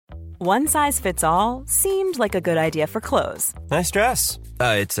One size fits all seemed like a good idea for clothes. Nice dress.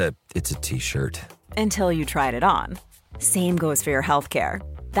 It's a t-shirt. Until you tried it on. Same goes for your healthcare.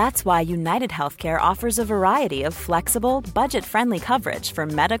 That's why United Healthcare offers a variety of flexible, budget-friendly coverage for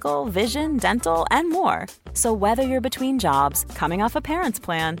medical, vision, dental, and more. So whether you're between jobs, coming off a parent's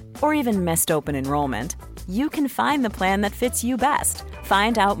plan, or even missed open enrollment, you can find the plan that fits you best.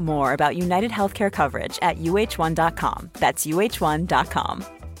 Find out more about United Healthcare coverage at uh1.com. That's uh1.com.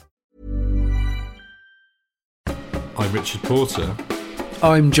 I'm Richard Porter.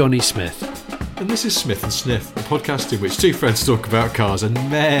 I'm Johnny Smith. And this is Smith and Sniff, a podcast in which two friends talk about cars and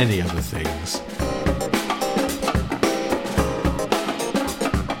many other things.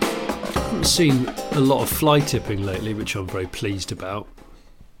 I haven't seen a lot of fly tipping lately, which I'm very pleased about.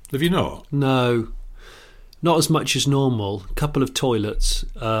 Have you not? No, not as much as normal. A couple of toilets,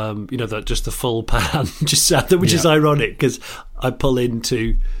 that just the full pan, just out there, which is ironic because I pull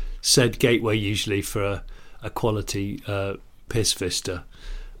into said gateway usually for a quality piss vista.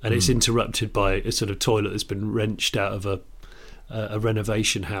 And it's interrupted by a sort of toilet that's been wrenched out of a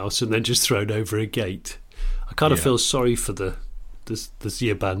renovation house and then just thrown over a gate. I kind of feel sorry for the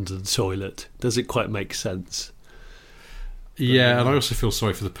abandoned toilet. Doesn't quite make sense. Yeah, and I also feel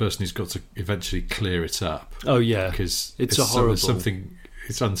sorry for the person who's got to eventually clear it up. Oh yeah, because it's a horrible something.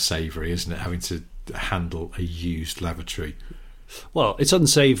 It's unsavoury, isn't it? Having to handle a used lavatory. Well, it's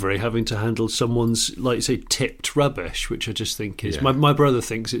unsavoury having to handle someone's, like you say, tipped rubbish, which I just think is... Yeah. My brother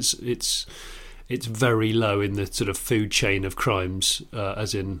thinks it's very low in the sort of food chain of crimes,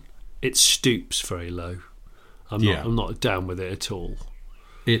 as in it stoops very low. I'm not down with it at all.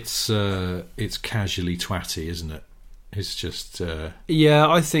 It's casually twatty, isn't it? It's just... Yeah,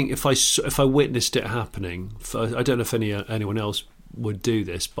 I think if I witnessed it happening, I don't know if anyone else would do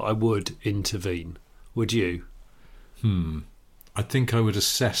this, but I would intervene. Would you? I think I would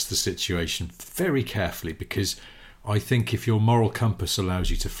assess the situation very carefully because I think if your moral compass allows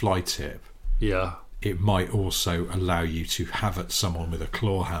you to fly tip, it might also allow you to have at someone with a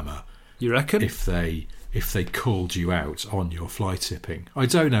claw hammer. You reckon? If they called you out on your fly tipping. I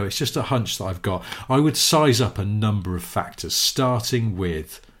don't know, it's just a hunch that I've got. I would size up a number of factors, starting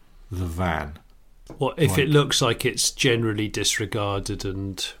with the van. Well, if it looks like it's generally disregarded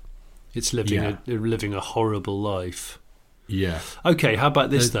and it's living a horrible life. Yeah. Okay, how about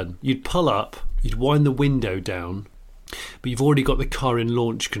this then? You'd pull up, you'd wind the window down, but you've already got the car in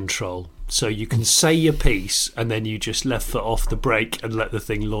launch control. So you can say your piece and then you just left foot off the brake and let the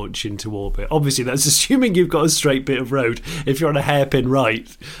thing launch into orbit. Obviously, that's assuming you've got a straight bit of road. If you're on a hairpin right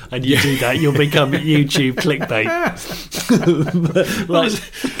and you do that, you'll become YouTube clickbait.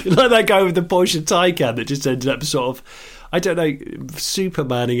 like that guy with the Porsche Taycan that just ended up sort of, I don't know,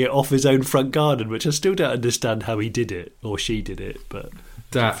 Supermaning it off his own front garden, which I still don't understand how he did it or she did it. But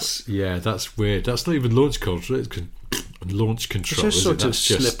that's weird. That's not even launch control. Launch control. It's just sort of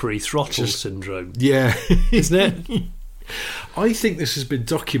slippery throttle syndrome. Yeah, isn't it? I think this has been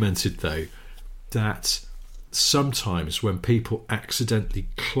documented though that sometimes when people accidentally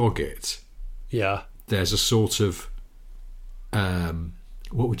clog it, there's a sort of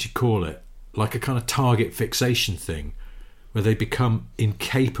what would you call it? Like a kind of target fixation thing, where they become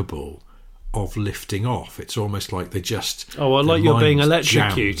incapable of lifting off. It's almost like they just... Oh, well, like you're being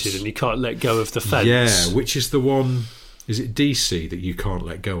electrocuted and you can't let go of the fence. Yeah, which is the one... Is it DC that you can't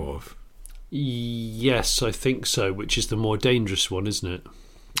let go of? Yes, I think so, which is the more dangerous one, isn't it?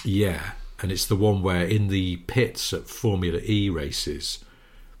 Yeah, and it's the one where in the pits at Formula E races,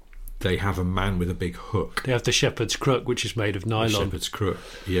 they have a man with a big hook. They have the shepherd's crook, which is made of nylon. The shepherd's crook,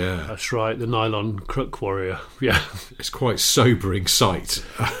 yeah. That's right, the nylon crook warrior, yeah. It's quite sobering sight.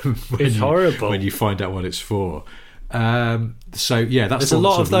 It's horrible. When you find out what it's for. So, yeah, that's... There's a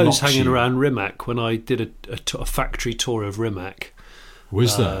lot of those hanging around Rimac. When I did a factory tour of Rimac...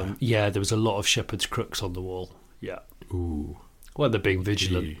 Was there? Yeah, there was a lot of shepherd's crooks on the wall, yeah. Ooh. Well, they're being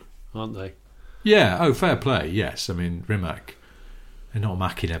vigilant, aren't they? Yeah, oh, fair play, yes. I mean, Rimac... They're not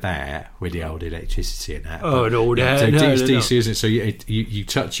mucking about with the old electricity and that. Oh, no, so DC, isn't it? So you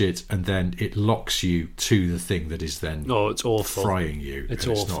touch it and then it locks you to the thing that is then it's awful. Frying you. It's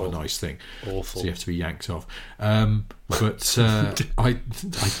awful. It's not a nice thing. Awful. So you have to be yanked off. But I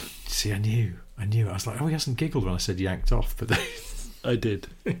see. I knew. I was like, he hasn't giggled when I said yanked off, but I did.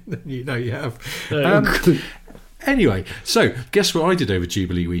 You know you have. Anyway, so guess what I did over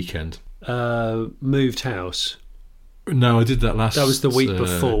Jubilee weekend? Moved house. No, I did that last... That was the week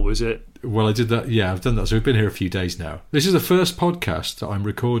before, was it? Well, I did that. Yeah, I've done that. So we've been here a few days now. This is the first podcast that I'm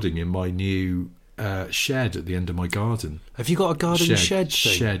recording in my new shed at the end of my garden. Have you got a garden shed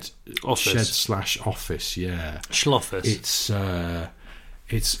thing? Shed/office, yeah. Schloffus.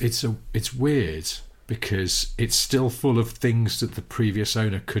 it's weird because it's still full of things that the previous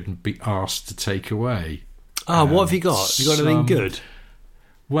owner couldn't be asked to take away. What have you got? Have you got anything good?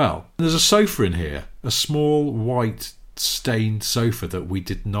 Well, there's a sofa in here, a small white stained sofa that we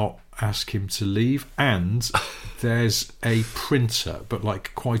did not ask him to leave, and there's a printer, but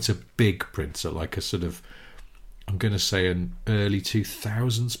like quite a big printer, like a sort of, I'm going to say an early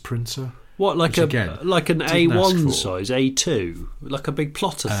 2000s printer. What, like an A1 size, A2, like a big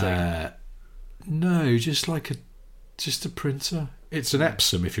plotter thing? No, just a printer. It's an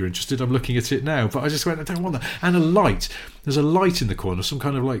Epson, if you're interested. I'm looking at it now, but I just went, I don't want that. And a light. There's a light in the corner, some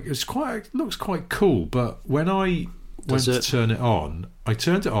kind of like, it looks quite cool, but when I went to turn it on, I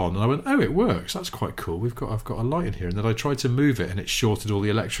turned it on and I went, oh, it works. That's quite cool. I've got a light in here. And then I tried to move it and it shorted all the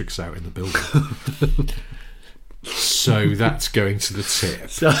electrics out in the building. So that's going to the tip.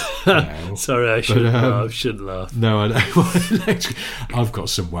 Sorry, I shouldn't laugh. No, I know. I've got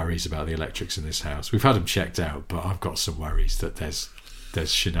some worries about the electrics in this house. We've had them checked out, but I've got some worries that there's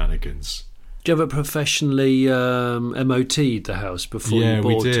shenanigans. Do you have a professionally MOT'd the house before you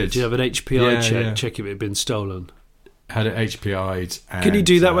bought it? Did you have an HPI check if it had been stolen? Had it HPI'd. Can you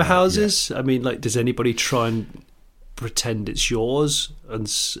do that with houses? Yeah. I mean, like, does anybody try and pretend it's yours and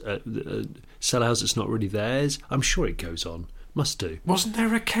sell a house that's not really theirs? I'm sure it goes on. Must do. Wasn't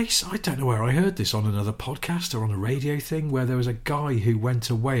there a case, I don't know where I heard this, on another podcast or on a radio thing, where there was a guy who went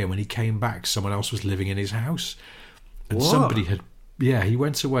away and when he came back someone else was living in his house, and somebody had he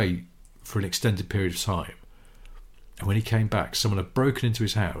went away for an extended period of time, and when he came back someone had broken into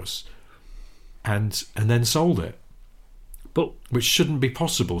his house and then sold it. But which shouldn't be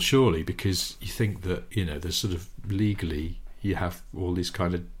possible, surely, because you think that, there's sort of legally you have all these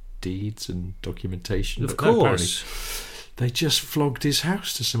kind of deeds and documentation. Of course. They just flogged his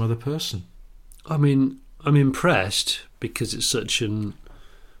house to some other person. I mean, I'm impressed because it's such an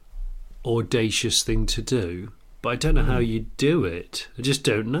audacious thing to do, but I don't know how you do it. I just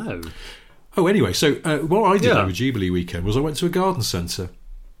don't know. Oh, anyway, so what I did over Jubilee weekend was I went to a garden centre.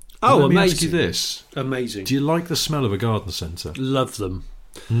 Oh, let me amazing. ask you this. Amazing. Do you like the smell of a garden centre? Love them.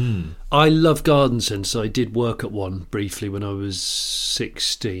 I love garden centres. I did work at one briefly when I was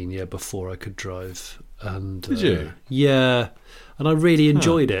 16, before I could drive. And did you? Yeah, and I really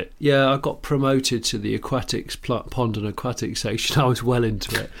enjoyed it. Yeah, I got promoted to the aquatics pond and aquatic section. I was well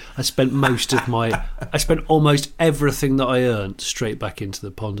into it. I spent almost everything that I earned straight back into the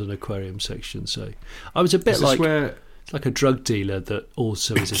pond and aquarium section. So I was a bit like a drug dealer that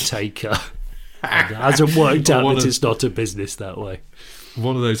also is a taker. And hasn't worked out that it's not a business that way.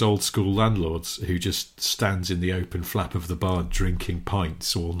 One of those old school landlords who just stands in the open flap of the bar drinking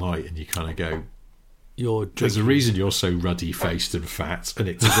pints all night, and you kind of go, there's a reason you're so ruddy faced and fat, and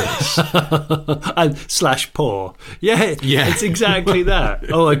it's this. and / poor. Yeah, it's exactly that.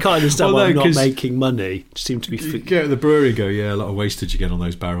 I can't understand why I'm not making money. Seem to be you go to the brewery and go, a lot of wastage again on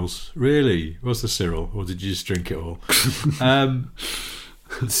those barrels. Really? What's the Cyril? Or did you just drink it all?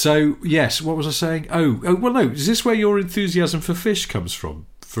 So, yes, what was I saying? Oh, well, no, is this where your enthusiasm for fish comes from?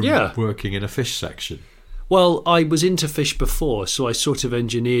 From working in a fish section? Well, I was into fish before, so I sort of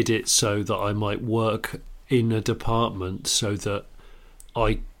engineered it so that I might work in a department so that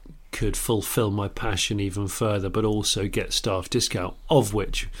I could fulfil my passion even further, but also get staff discount, of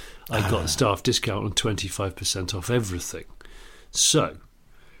which I got staff discount on 25% off everything. So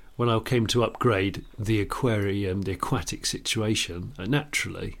when I came to upgrade the aquarium, the aquatic situation,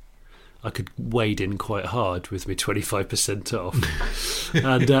 naturally I could wade in quite hard with me 25% off.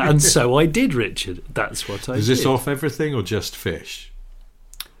 And so I did, Richard. That's what I did. Is this off everything or just fish?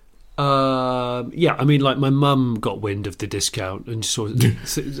 Yeah, I mean, like my mum got wind of the discount and sort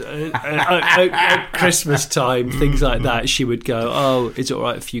of at Christmas time, things like that. She would go, "Oh, is it all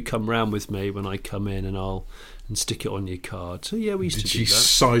right if you come round with me when I come in and stick it on your card?" So yeah, we used to do that. Did she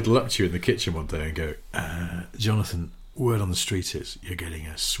sidle up to you in the kitchen one day and go, "Jonathan, word on the street is you're getting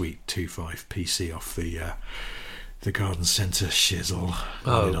a sweet 2.5 PC off the garden centre shizzle."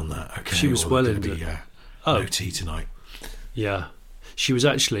 On that. Okay, she was well into it. No tea tonight. Yeah. She was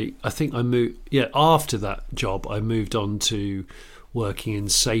actually, I think I moved, after that job, I moved on to working in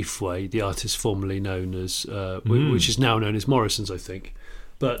Safeway, the artist formerly known as, which is now known as Morrison's, I think.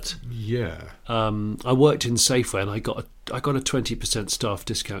 But I worked in Safeway and I got a 20% staff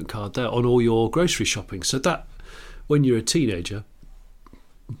discount card there on all your grocery shopping. So that, when you're a teenager,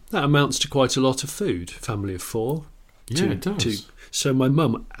 that amounts to quite a lot of food. Family of 4. Yeah, it does. So my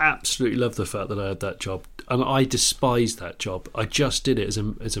mum absolutely loved the fact that I had that job, and I despised that job. I just did it as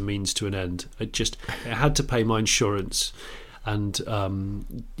a means to an end. It had to pay my insurance, and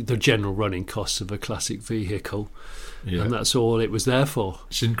the general running costs of a classic vehicle. Yeah. And that's all it was there for.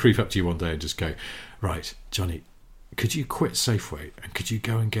 She didn't creep up to you one day and just go, right, Johnny, could you quit Safeway and could you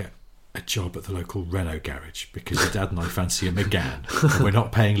go and get a job at the local Renault garage because your dad and I fancy a Megane and we're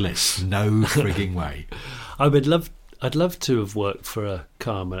not paying lists. No frigging way. I'd love to have worked for a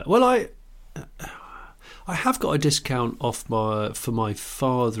car man. Well, I have got a discount off for my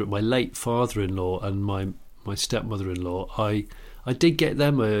late father-in-law and my stepmother-in-law. I did get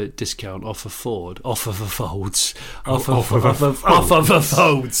them a discount off of Ford, off of a Folds.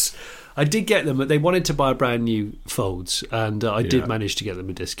 I did get them, but they wanted to buy a brand new Folds, and I did manage to get them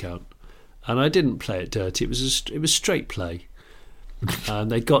a discount. And I didn't play it dirty. It was straight play.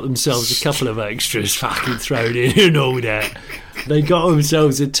 And they got themselves a couple of extras fucking thrown in and all that. They got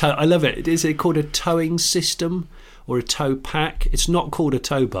themselves a tow. I love it. Is it called a towing system or a tow pack? It's not called a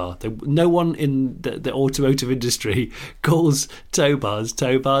tow bar. No one in the automotive industry calls tow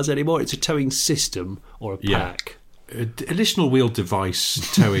bars anymore. It's a towing system or a pack. Additional wheel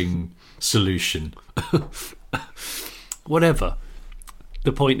device towing solution. Whatever.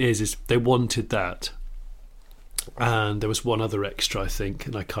 The point is they wanted that. And there was one other extra, I think,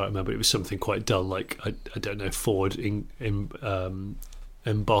 and I can't remember. It was something quite dull, like I don't know, Ford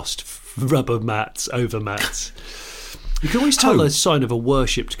embossed rubber mats, over mats. You can always tell a sign of a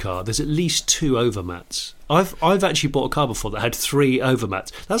worshipped car. There's at least 2 overmats. I've actually bought a car before that had 3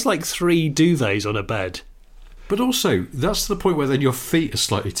 overmats. That's like 3 duvets on a bed. But also, that's to the point where then your feet are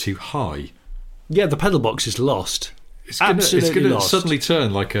slightly too high. Yeah, the pedal box is lost. It's going to suddenly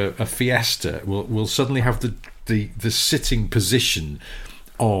turn like a Fiesta. Will suddenly have the sitting position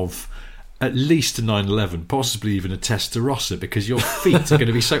of at least a 911, possibly even a Testarossa, because your feet are going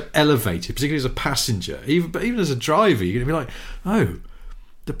to be so elevated, particularly as a passenger. Even as a driver, you're going to be like, oh,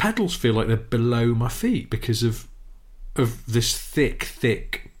 the pedals feel like they're below my feet because of this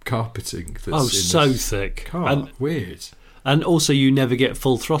thick carpeting. That's so thick. Car. And weird. And also, you never get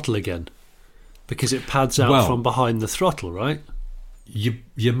full throttle again because it pads out from behind the throttle, right?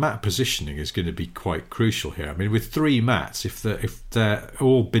 Your mat positioning is going to be quite crucial here. I mean, with 3 mats, if they're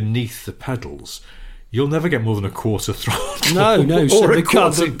all beneath the pedals, you'll never get more than a quarter throttle. No. Or so a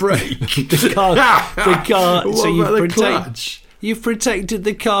quarter brake. The car. What about the clutch? You've protected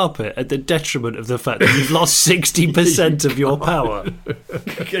the carpet at the detriment of the fact that you've lost 60% of your power,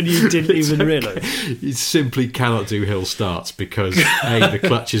 and you didn't even realise. You simply cannot do hill starts because the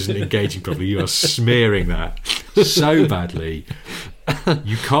clutch isn't engaging properly. You are smearing that so badly.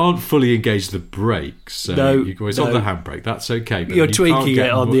 You can't fully engage the brakes. So it's on the handbrake. That's okay. But you're tweaking it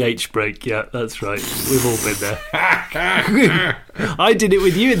on the H brake. Yeah, that's right. We've all been there. I did it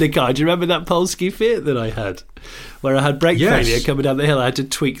with you in the car. Do you remember that Polski Fiat that I had? Where I had brake failure coming down the hill. I had to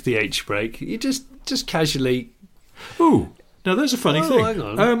tweak the H brake. You just casually... Ooh, now there's a funny thing. Hang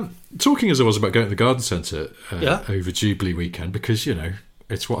on. Talking as I was about going to the garden centre over Jubilee weekend, because,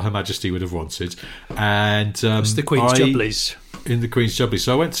 it's what Her Majesty would have wanted. And it's the Queen's Jubblies. In the Queen's Jubblies.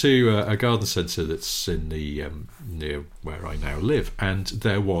 So I went to a garden centre that's in the near where I now live, and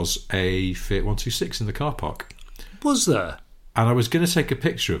there was a Fiat 126 in the car park. Was there? And I was going to take a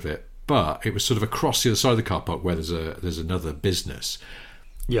picture of it, but it was sort of across the other side of the car park where there's another business.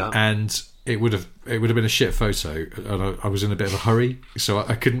 Yeah. And it would have been a shit photo, and I was in a bit of a hurry, so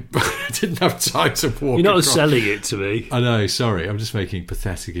I couldn't. I didn't have time to walk. You're not across. Selling it to me. I know. Sorry, I'm just making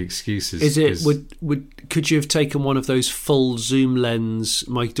pathetic excuses. Is it? Could you have taken one of those full zoom lens?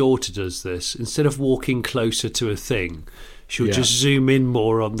 My daughter does this. Instead of walking closer to a thing, she'll just zoom in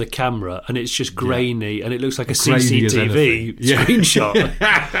more on the camera, and it's just grainy, and it looks like a CCTV screenshot.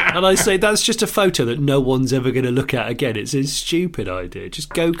 And I say, that's just a photo that no one's ever going to look at again. It's a stupid idea. Just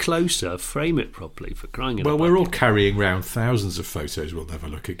go closer, frame it properly, for crying out loud. Well, we're all carrying around thousands of photos we'll never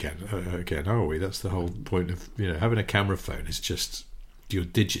look again, are we? That's the whole point of having a camera phone. Is just you're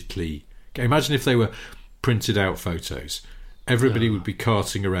digitally. Imagine if they were printed out photos. Everybody would be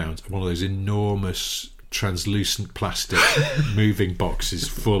carting around one of those enormous translucent plastic moving boxes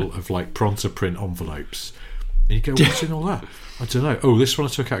full of like pronto print envelopes, and you go, what's in all that? I don't know. Oh, this one I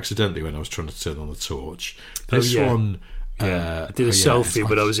took accidentally when I was trying to turn on the torch. This one I did a selfie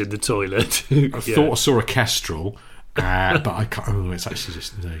when I was in the toilet. I thought I saw a Kestrel, but I can't. Oh, it's actually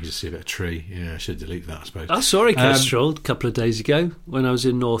just you just see a bit of tree. I should delete that, I suppose. I saw a Kestrel a couple of days ago when I was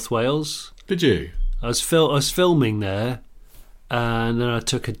in North Wales. Did you? I was filming there, and then I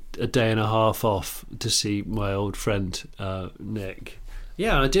took a day and a half off to see my old friend Nick.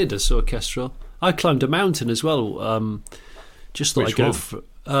 Yeah, I did. I saw a Kestrel. I climbed a mountain as well. Just thought I'd go for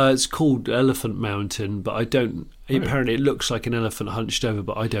It's called Elephant Mountain, but I don't. Apparently, it looks like an elephant hunched over,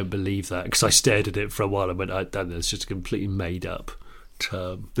 but I don't believe that because I stared at it for a while and went, "I don't know, it's just a completely made up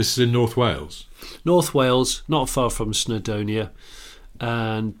term." This is in North Wales. North Wales, not far from Snowdonia,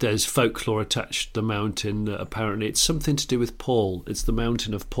 and there's folklore attached to the mountain. Apparently, it's something to do with Paul. It's the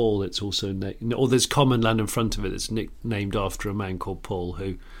Mountain of Paul. It's also or there's common land in front of it that's named after a man called Paul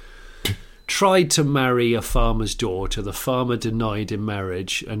who tried to marry a farmer's daughter. The farmer denied him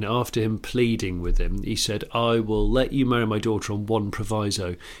marriage, and after him pleading with him, he said, "I will let you marry my daughter on one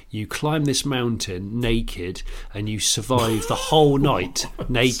proviso. You climb this mountain naked and you survive the whole night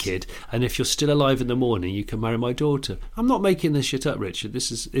naked, and if you're still alive in the morning, you can marry my daughter." I'm not making this shit up, Richard.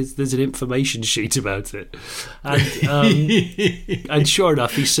 There's an information sheet about it. And, and sure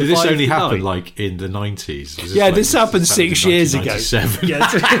enough, he survived. So this only the happened night. like in the 90s? This happened 6 years ago.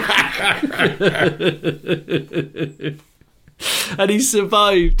 And he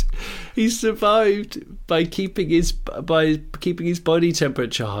survived. He survived by keeping his body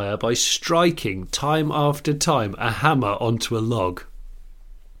temperature higher by striking time after time a hammer onto a log.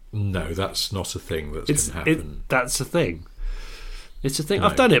 No, that's not a thing that's going to happen. That's a thing. It's a thing. No.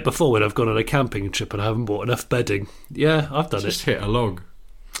 I've done it before when I've gone on a camping trip and I haven't bought enough bedding. Yeah, I've done Just hit a log.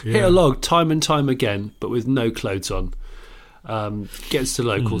 Yeah. Hit a log time and time again, but with no clothes on. Gets the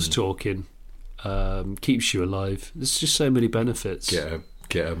locals talking. Keeps you alive. There's just so many benefits.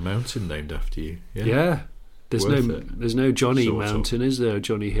 Get a mountain named after you. Yeah. There's no Johnny Mountain, is there?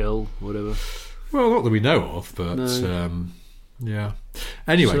 Johnny Hill, whatever. Well, not that we know of, but yeah.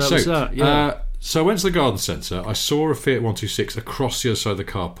 Anyway, so I went to the garden centre. I saw a Fiat 126 across the other side of the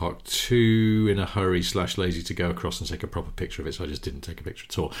car park. Too in a hurry / lazy to go across and take a proper picture of it, so I just didn't take a picture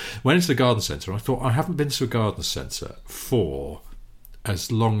at all. Went into the garden centre and I thought, I haven't been to a garden centre for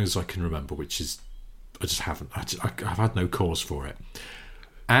as long as I can remember, which is I just haven't. I've had no cause for it.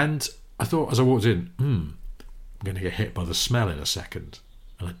 And I thought as I walked in, I'm going to get hit by the smell in a second.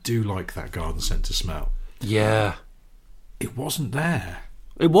 And I do like that garden centre smell. Yeah. It wasn't there.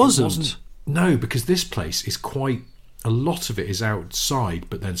 It wasn't. No, because this place is quite... A lot of it is outside,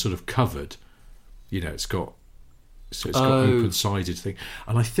 but then sort of covered. You know, it's got open-sided thing.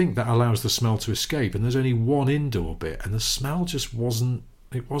 And I think that allows the smell to escape. And there's only one indoor bit, and the smell just wasn't...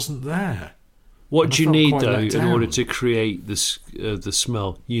 It wasn't there. What do you need, though, in order to create this the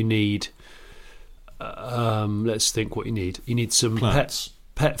smell? You need... let's think what you need. You need some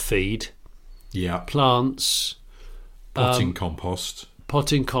pet feed. Yeah. Plants. Potting compost.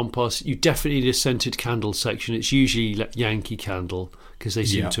 You definitely need a scented candle section. It's usually Yankee Candle because they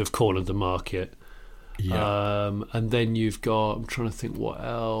seem to have cornered the market. Yeah. And then you've got, I'm trying to think what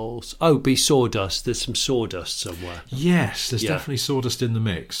else. Oh, be sawdust. There's some sawdust somewhere. Yes, there's definitely sawdust in the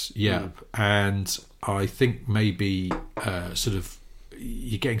mix. Yeah. And I think maybe sort of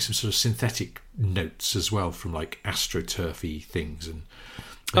you're getting some sort of synthetic notes as well from like astroturfy things. And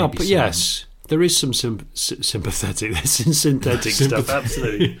but yes. There is some sympathetic. There's some synthetic stuff,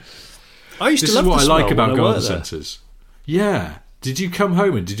 absolutely. I used to love the smell. This is what I like about garden centres. Yeah. Did you come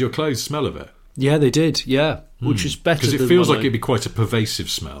home and did your clothes smell of it? Yeah, they did. Yeah, which is better because it feels like it'd be quite a pervasive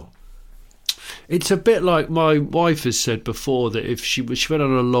smell. It's a bit like my wife has said before that if she went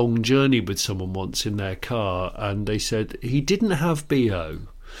on a long journey with someone once in their car, and they said he didn't have BO,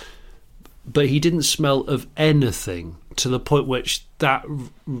 but he didn't smell of anything to the point which that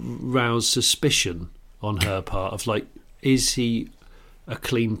roused suspicion on her part of like, is he a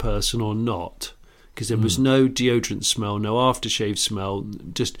clean person or not? Because there was no deodorant smell, no aftershave smell.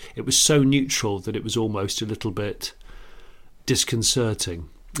 Just it was so neutral that it was almost a little bit disconcerting,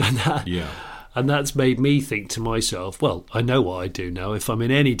 and that's made me think to myself, well, I know what I do now. If I'm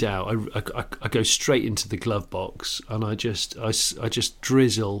in any doubt, I go straight into the glove box and I just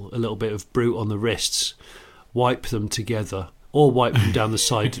drizzle a little bit of Brute on the wrists, wipe them together, or wipe them down the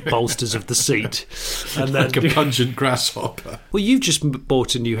side bolsters of the seat, and like a pungent grasshopper. Well, you've just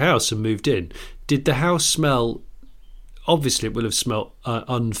bought a new house and moved in. Did the house smell? Obviously, it will have smelled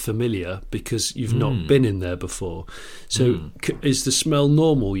unfamiliar because you've not been in there before. So, is the smell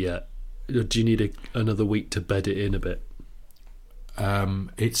normal yet? Or do you need another week to bed it in a bit?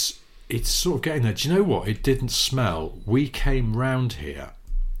 It's sort of getting there. Do you know what? It didn't smell. We came round here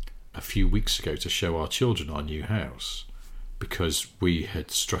a few weeks ago to show our children our new house because we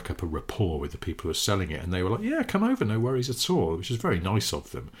had struck up a rapport with the people who were selling it, and they were like, yeah, come over, no worries at all, which is very nice of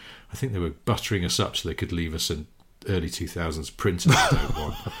them. I think they were buttering us up so they could leave us an early 2000s printer they don't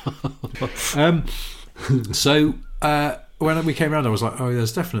want. So when we came around, I was like, oh,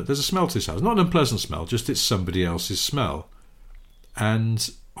 there's a smell to this house. Not an unpleasant smell, just it's somebody else's smell. And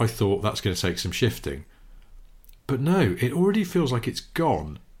I thought that's going to take some shifting. But no, it already feels like it's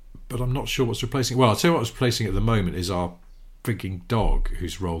gone, but I'm not sure what's replacing it. Well, I'll tell you what's replacing it at the moment is our freaking dog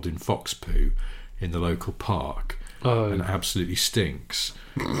who's rolled in fox poo in the local park and absolutely stinks.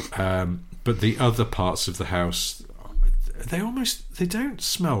 But the other parts of the house, they don't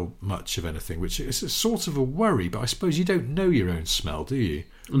smell much of anything, which is a sort of a worry, but I suppose you don't know your own smell, do you?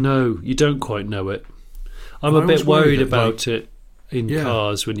 No, you don't quite know it. I'm a bit worried about it in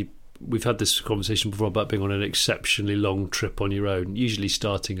cars when we've had this conversation before about being on an exceptionally long trip on your own, usually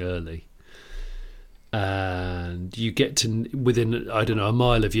starting early. And you get to within, I don't know, a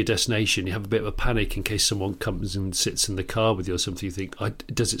mile of your destination, you have a bit of a panic in case someone comes and sits in the car with you or something. You think,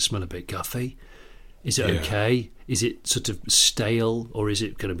 does it smell a bit guffy? Is it okay? Is it sort of stale, or is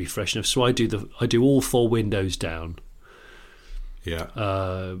it going to be fresh enough? So I do all 4 windows down.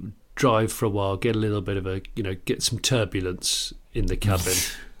 Yeah. Drive for a while, get a little bit of get some turbulence in the cabin.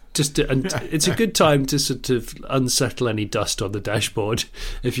 And it's a good time to sort of unsettle any dust on the dashboard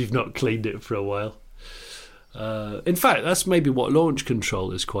if you've not cleaned it for a while. In fact, that's maybe what launch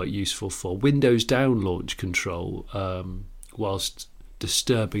control is quite useful for. Windows down launch control, whilst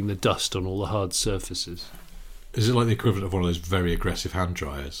disturbing the dust on all the hard surfaces. Is it like the equivalent of one of those very aggressive hand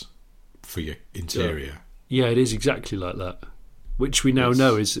dryers for your interior? Yeah, it is exactly like that. Which we now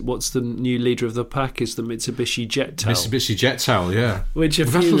know is what's the new leader of the pack is the Mitsubishi Jet Towel. Mitsubishi Jet Towel, yeah. Which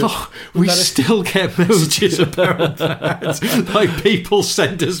we still get messages about that. Like people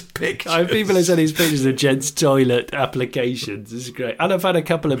send us pictures. People are sending us pictures of Jet's toilet applications. It's great. And I've had a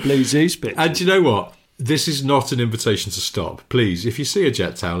couple of Blue Zeus pictures. And do you know what? This is not an invitation to stop. Please, if you see a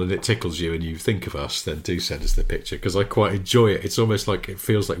jet towel and it tickles you and you think of us, then do send us the picture, because I quite enjoy it. It's almost like it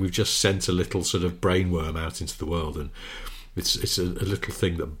feels like we've just sent a little sort of brainworm out into the world, and it's a little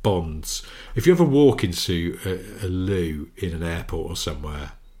thing that bonds. If you ever walk into a loo in an airport or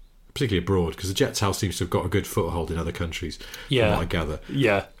somewhere, particularly abroad, because the jet towel seems to have got a good foothold in other countries, from what I gather.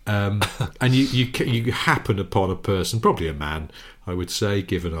 Yeah. And you happen upon a person, probably a man, I would say,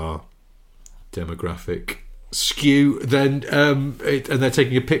 given our demographic skew, then and they're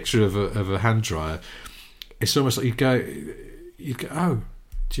taking a picture of a hand dryer. It's almost like you go, oh,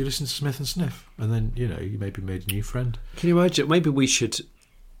 do you listen to Smith and Sniff? And then you maybe made a new friend. Can you imagine? Maybe we should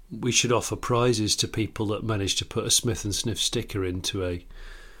offer prizes to people that manage to put a Smith and Sniff sticker into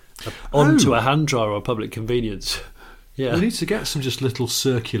onto a hand dryer or a public convenience. Yeah, we need to get some just little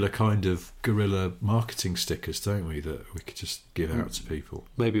circular kind of guerrilla marketing stickers, don't we? That we could just give out to people.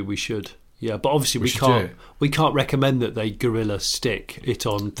 Maybe we should. Yeah, but obviously we can't recommend that they guerrilla stick it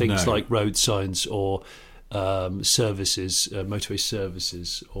on things like road signs or services, motorway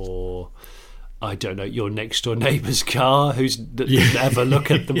services, or I don't know, your next door neighbour's car who's doesn't ever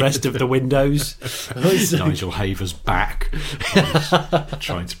look at the rest of the windows. Nigel Haver's back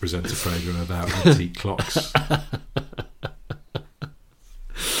trying to present a programme about antique clocks.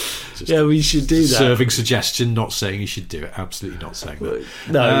 Yeah, we should do that. Serving suggestion, not saying you should do it. Absolutely not saying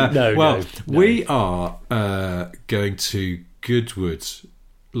that. No. We are going to Goodwood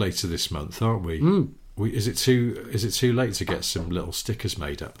later this month, aren't we? Is it too late to get some little stickers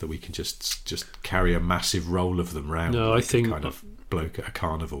made up that we can just carry a massive roll of them round? No, I think kind of bloke at a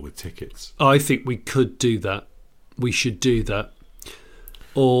carnival with tickets. I think we could do that. We should do that,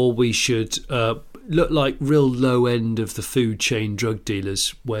 or we should. Look like real low end of the food chain drug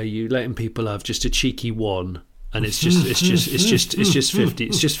dealers, where you letting people have just a cheeky one, and it's just 50. It's just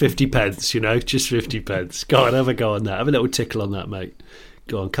 50 pence, just 50 pence. Go on, have a go on that. Have a little tickle on that, mate.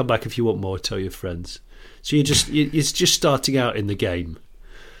 Go on, come back if you want more. Tell your friends. So it's just starting out in the game.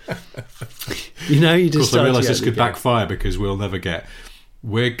 You just. Of course, I realise this could backfire because we'll never get.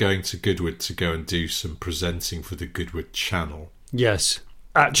 We're going to Goodwood to go and do some presenting for the Goodwood Channel. Yes.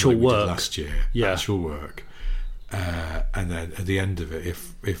 Actual work last year, actual work, and then at the end of it,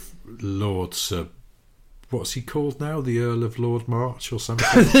 if Lord Sir, what's he called now, the Earl of Lord March or something?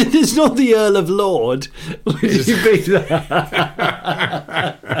 It's not the Earl of Lord.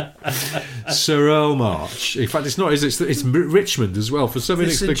 Sir Earl March. In fact, it's not. It's Richmond as well. For some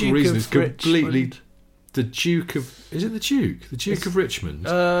inexplicable reason, it's completely. The Duke of... Is it the Duke? The Duke of Richmond?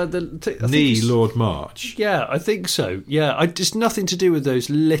 Lord March. Yeah, I think so. Yeah, it's nothing to do with those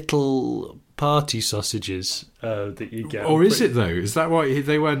little party sausages that you get. Or is it, though? Is that why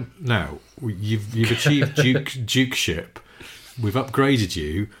they went, now, you've achieved dukeship. We've upgraded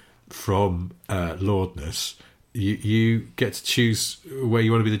you from lordness. You get to choose where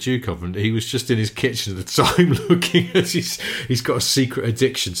you want to be the Duke of, and he was just in his kitchen at the time looking at he's got a secret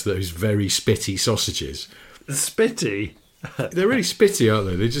addiction to those very spitty sausages. Spitty? They're really spitty, aren't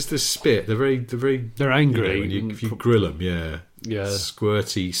they? They're spit. They're angry. They're angry. If you grill them, yeah. Yeah.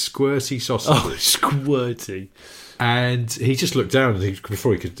 Squirty sausages. Oh, squirty. And he just looked down, and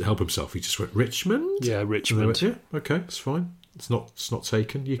before he could help himself, he just went, Richmond? Yeah, Richmond. Went, yeah, okay, it's fine. It's not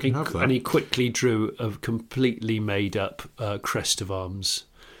taken. You can have that. And he quickly drew a completely made-up crest of arms,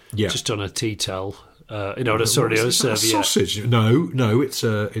 just on a tea towel. On a serviette. Sausage? No, it's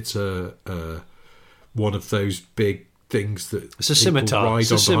a one of those big things that it's a scimitar.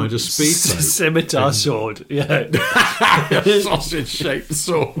 Ride on behind a speedboat. It's a scimitar sword. Yeah, sausage-shaped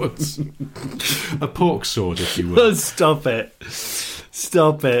swords. A pork sword, if you will. Stop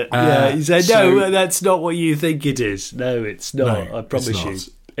it. Yeah, he said, no, that's not what you think it is. No, it's not. No, I promise you.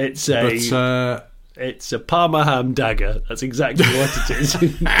 It's a Parma ham dagger. That's exactly what it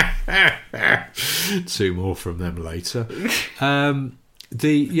is. 2 more from them later.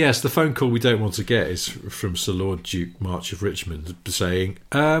 The phone call we don't want to get is from Sir Lord Duke March of Richmond saying,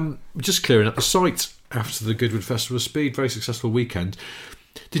 just clearing up the site after the Goodwood Festival of Speed, very successful weekend.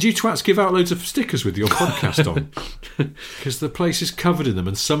 Did you twats give out loads of stickers with your podcast on? Because the place is covered in them,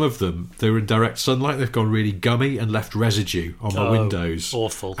 and some of them, they were in direct sunlight, they've gone really gummy and left residue on my windows.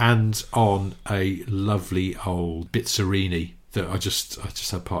 Awful. And on a lovely old Bizzarini that I just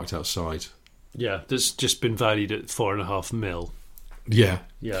had parked outside. Yeah, that's just been valued at $4.5 million. Yeah.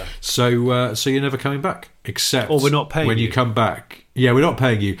 So you're never coming back, except we're not paying when you. You come back. Yeah, we're not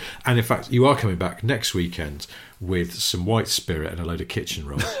paying you, and in fact, you are coming back next weekend with some white spirit and a load of kitchen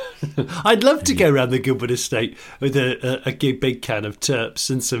rolls. I'd love to go around the Goodwood estate with a big can of turps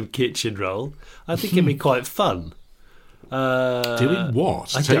and some kitchen roll. I think it'd be quite fun. Doing what?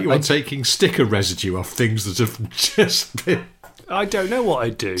 Taking sticker residue off things that have just been. I don't know what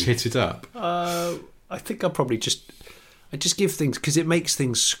I'd do. Titted up. I think I'll probably just give things, because it makes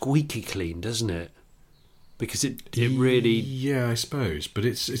things squeaky clean, doesn't it? Because it really... Yeah, I suppose. But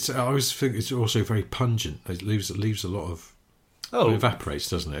it's. I always think it's also very pungent. It leaves a lot of... It evaporates,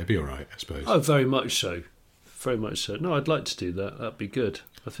 doesn't it? It'd be all right, I suppose. Oh, very much so. Very much so. No, I'd like to do that. That'd be good.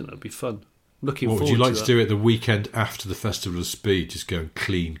 I think that'd be fun. Looking forward to that. Would you like to do it the weekend after the Festival of Speed? Just go and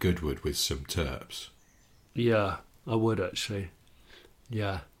clean Goodwood with some terps? Yeah, I would actually.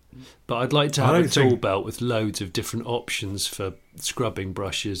 Yeah. But I'd like to have a tool belt with loads of different options for scrubbing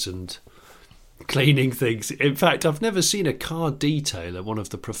brushes and cleaning things. In fact, I've never seen a car detailer, one of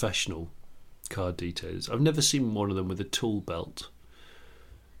the professional car detailers. I've never seen one of them with a tool belt.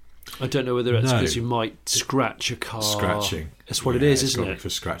 I don't know whether it's because you might scratch a car. Scratching. That's what it is, isn't it? For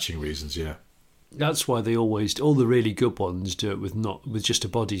scratching reasons, yeah. That's why they always, all the really good ones do it with just a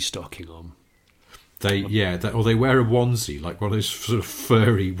body stocking on. They wear a onesie, like one of those sort of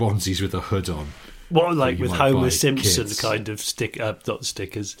furry onesies with a hood on. Well, like with Homer Simpson kind of not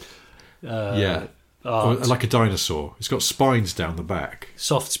stickers. Or like a dinosaur. It's got spines down the back.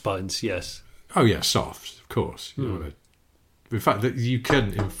 Soft spines, yes. Oh yeah, soft, of course. In fact, you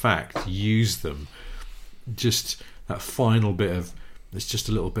can use them. Just that final bit of, it's just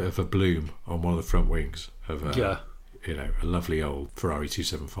a little bit of a bloom on one of the front wings of a lovely old Ferrari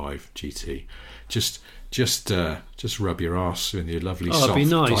 275 GT. Just rub your arse in your lovely soft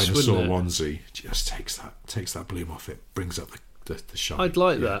dinosaur onesie. Just takes that bloom off it, brings up the shine. I'd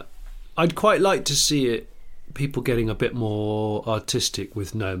like that. I'd quite like to see people getting a bit more artistic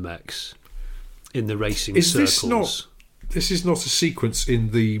with Nomex in the racing circles. This is not a sequence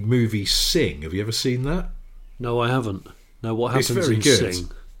in the movie Sing. Have you ever seen that? No, I haven't. No, what happens it's very in good.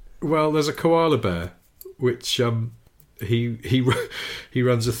 Sing? Well, there's a koala bear, which he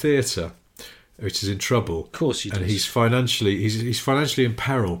runs a theatre, which is in trouble. Of course he does. And he's financially in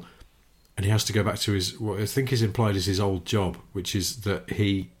peril, and he has to go back to what I think is implied as his old job, which is that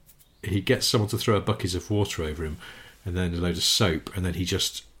he gets someone to throw a bucket of water over him, and then a load of soap, and then he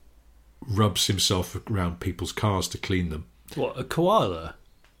just rubs himself around people's cars to clean them. What, a koala?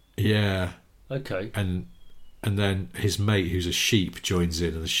 Yeah. Okay. And then his mate, who's a sheep, joins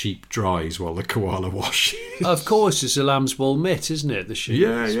in, and the sheep dries while the koala washes. Of course, it's a lamb's wool mitt, isn't it? The sheep.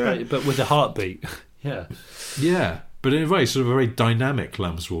 Yeah. But with a heartbeat. Yeah. Yeah, but in a way, sort of a very dynamic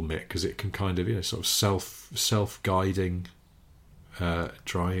lamb's wool mitt, because it can kind of, sort of self-guiding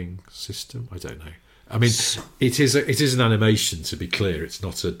drying system. I don't know. I mean, it is an animation, to be clear. It's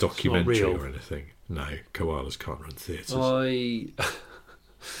not a documentary or anything. No, koalas can't run theatres.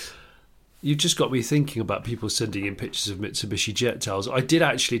 You've just got me thinking about people sending in pictures of Mitsubishi jet towels. I did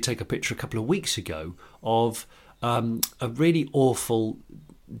actually take a picture a couple of weeks ago of a really awful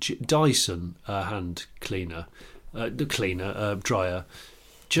Dyson hand dryer,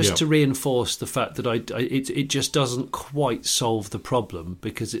 just to reinforce the fact that it just doesn't quite solve the problem,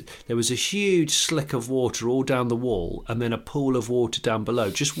 because there was a huge slick of water all down the wall and then a pool of water down below,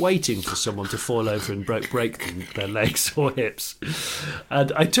 just waiting for someone to fall over and break their legs or hips.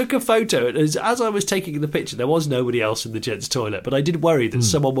 And I took a photo, and as I was taking the picture, there was nobody else in the gents' toilet, but I did worry that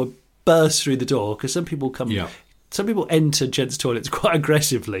someone would burst through the door, because some people come... Yeah. Some people enter gents' toilets quite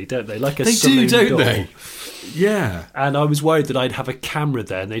aggressively, don't they? Like a saloon door. They do, don't they? Yeah. And I was worried that I'd have a camera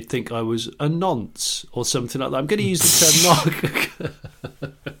there and they'd think I was a nonce or something like that. I'm going to use the term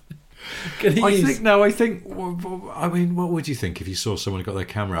I mean, what would you think if you saw someone who got their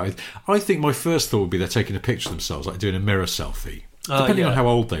camera out? I think my first thought would be they're taking a picture of themselves, like doing a mirror selfie, depending on how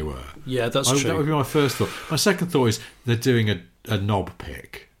old they were. Yeah, that's true. That would be my first thought. My second thought is they're doing a knob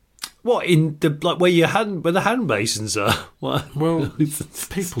pic. What, in the where the hand basins are? What? Well,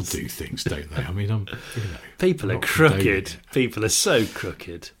 people do things, don't they? I mean, people are crooked. People are so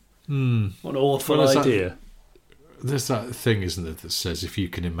crooked. What an awful idea. There's that thing, isn't there, that says if you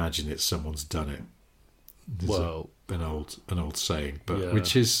can imagine it, someone's done it. There's an old saying, but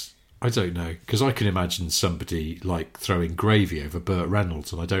which is, I don't know, because I can imagine somebody like throwing gravy over Burt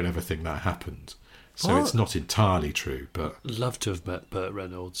Reynolds, and I don't ever think that happened. So It's not entirely true, but I'd love to have met Burt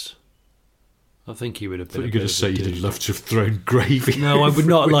Reynolds. I think he would have been. You're going to say you'd love to have thrown gravy. No, I would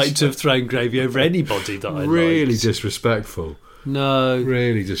not like to have thrown gravy over anybody that I really liked. Disrespectful. No,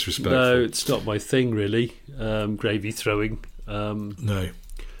 really disrespectful. No, it's not my thing, really. Gravy throwing. No.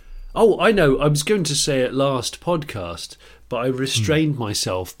 Oh, I know. I was going to say it last podcast, but I restrained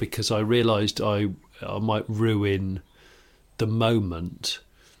myself because I realised I might ruin the moment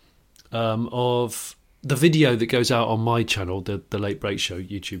of the video that goes out on my channel, the Late Break Show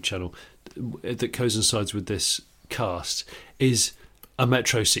YouTube channel, that coincides with this cast, is a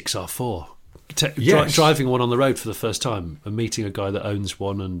Metro 6R4. Driving one on the road for the first time and meeting a guy that owns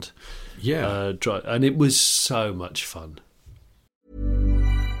one, and and it was so much fun.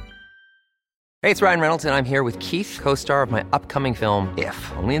 Hey, it's Ryan Reynolds, and I'm here with Keith, co-star of my upcoming film,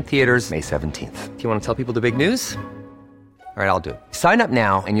 If, only in theaters May 17th. Do you want to tell people the big news? All right, I'll do it. Sign up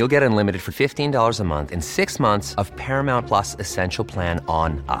now and you'll get unlimited for $15 a month and 6 months of Paramount Plus Essential Plan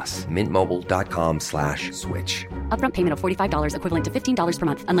on us. MintMobile.com/switch. Upfront payment of $45 equivalent to $15 per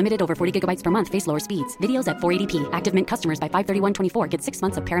month. Unlimited over 40 gigabytes per month. Face lower speeds. Videos at 480p. Active Mint customers by 531.24 get 6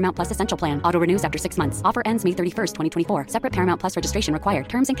 months of Paramount Plus Essential Plan. Auto renews after 6 months. Offer ends May 31st, 2024. Separate Paramount Plus registration required.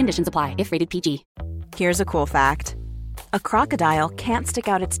 Terms and conditions apply if rated PG. Here's a cool fact. A crocodile can't stick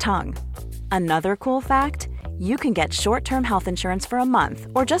out its tongue. Another cool fact, you can get short-term health insurance for a month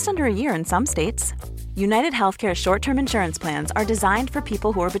or just under a year in some states. United Healthcare short-term insurance plans are designed for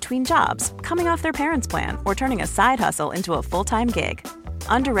people who are between jobs, coming off their parents' plan, or turning a side hustle into a full-time gig.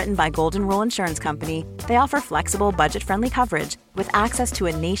 Underwritten by Golden Rule Insurance Company, they offer flexible, budget-friendly coverage with access to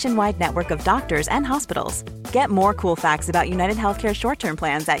a nationwide network of doctors and hospitals. Get more cool facts about United Healthcare short-term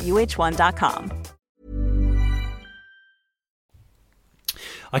plans at uh1.com.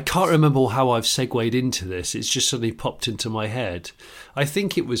 I can't remember how I've segued into this. It's just suddenly popped into my head. I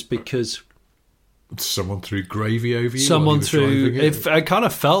think it was because someone threw gravy over you. I kind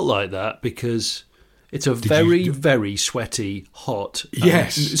of felt like that because it's a very sweaty, hot,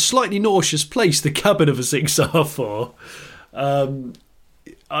 slightly nauseous place. The cabin of a 6R4.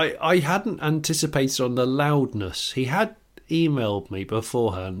 I hadn't anticipated on the loudness. He had emailed me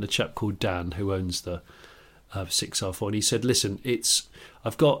beforehand. A chap called Dan who owns the 6R4, and he said, "Listen,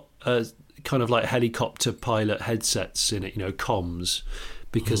 I've got kind of like helicopter pilot headsets in it, comms,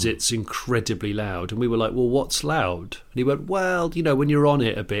 because it's incredibly loud." And we were like, "Well, what's loud?" And he went, "Well, when you're on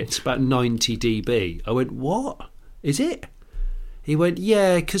it a bit, it's about 90 dB." I went, "What? Is it?" He went,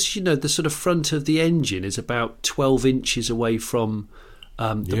 "Yeah, because, the sort of front of the engine is about 12 inches away from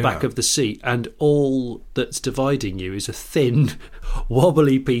the back of the seat, and all that's dividing you is a thin,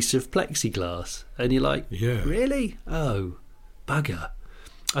 wobbly piece of plexiglass." And you're like, "Really? Oh, bugger."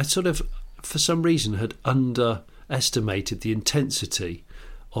 I sort of, for some reason, had underestimated the intensity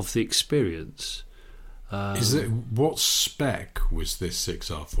of the experience. What spec was this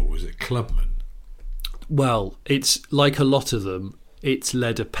 6R4? Was it Clubman? Well, it's like a lot of them. It's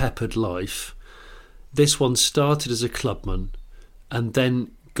led a peppered life. This one started as a Clubman and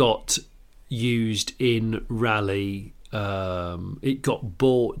then got used in rally. It got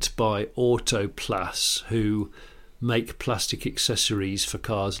bought by Autoplas, who make plastic accessories for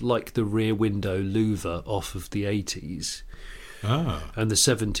cars like the rear window louver off of the 80s and the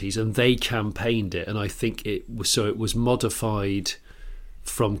 70s, and they campaigned it, and I think it was modified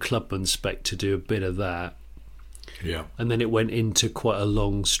from Clubman spec to do a bit of that. Yeah. And then it went into quite a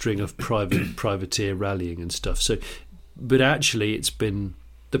long string of privateer rallying and stuff. So, but actually it's been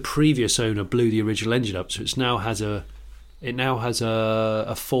the previous owner blew the original engine up, so it now has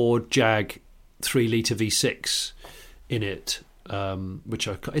a Ford Jag 3-litre V6 in it, which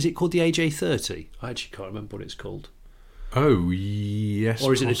is it called the AJ30? I actually can't remember what it's called. Oh yes,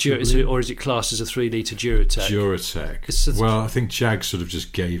 or is it classed as a 3-litre Duratec? Duratec. Well, I think Jag sort of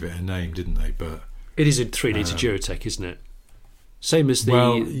just gave it a name, didn't they? But it is a 3-litre Duratec, isn't it? Same as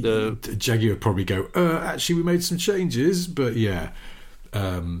the Jaguar would probably go. Actually, we made some changes, but yeah.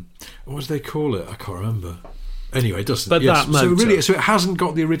 What do they call it? I can't remember. Anyway, it doesn't. But that motor, so it hasn't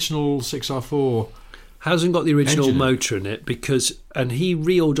got the original 6R4. Hasn't got the original engine motor in it and he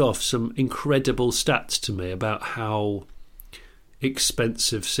reeled off some incredible stats to me about how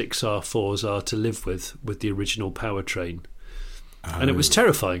expensive 6R4s are to live with the original powertrain, and it was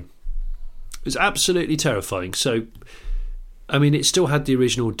terrifying. It was absolutely terrifying. So, I mean, it still had the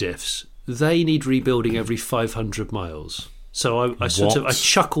original diffs. They need rebuilding every 500 miles. So I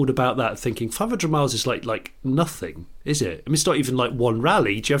chuckled about that, thinking 500 miles is like nothing, is it? I mean, it's not even like one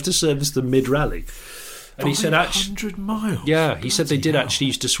rally. Do you have to service them mid-rally? And he said, 500 miles. Yeah, he said they did actually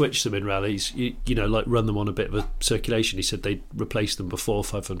used to switch them in rallies. You know, like run them on a bit of a circulation. He said they replaced them before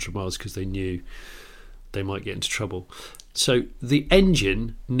 500 miles because they knew they might get into trouble. So the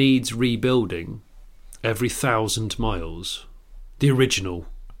engine needs rebuilding every 1,000 miles. The original.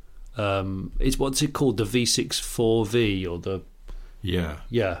 What's it called? The V64V or the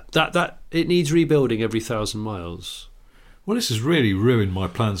that it needs rebuilding every 1,000 miles. Well, this has really ruined my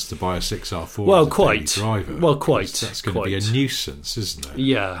plans to buy a 6R4. Well, quite. Driver. Well, quite. That's going to be a nuisance, isn't it?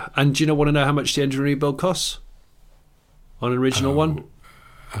 Yeah. And do you want to know how much the engine rebuild costs on an original one?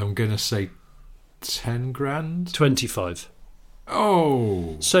 I'm going to say 10 grand. 25.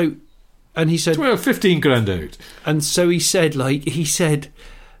 Oh. So, and he said, well, 15 grand out. And so he said, if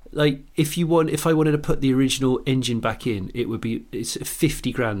I wanted to put the original engine back in, it's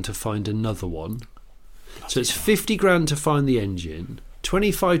 50 grand to find another one. So it's 50 grand to find the engine,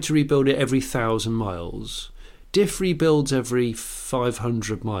 25 to rebuild it every 1,000 miles. Diff rebuilds every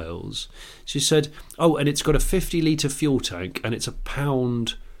 500 miles. She said, and it's got a 50-litre fuel tank, and it's a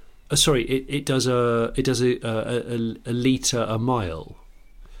pound. It does a litre a mile.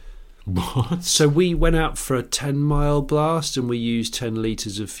 What? So we went out for a 10-mile blast, and we used 10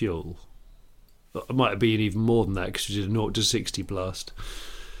 litres of fuel. It might have been even more than that because we did a 0 to 60 blast.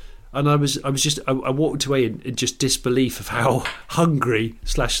 And I walked away in just disbelief of how hungry /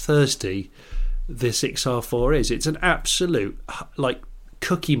 thirsty the 6R4 is. It's an absolute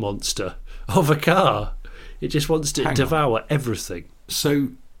cookie monster of a car. It just wants to devour everything. So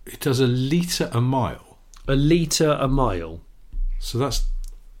it does a litre a mile. A litre a mile. So that's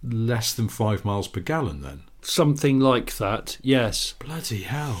less than 5 miles per gallon then. Something like that. Yes. Bloody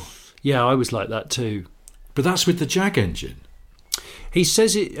hell. Yeah, I was like that too. But that's with the Jag engine. He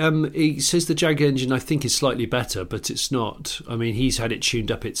says it. He says the Jag engine, I think, is slightly better, but it's not. I mean, he's had it tuned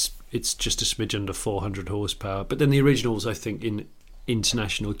up. It's just a smidge under 400 horsepower. But then the originals, I think, in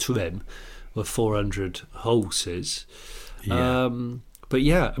international trim were 400 horses. Yeah. But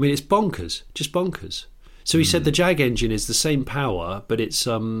yeah, I mean, it's bonkers, just bonkers. So he said the Jag engine is the same power, but it's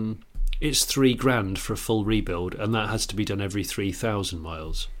 $3,000 for a full rebuild, and that has to be done every 3,000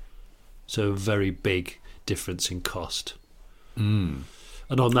 miles. So a very big difference in cost. And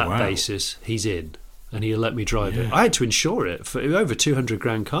on that basis, he's in, and he'll let me drive it. I had to insure it for over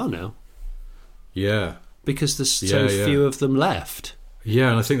 $200,000 car now. Yeah, because there's so few of them left. Yeah,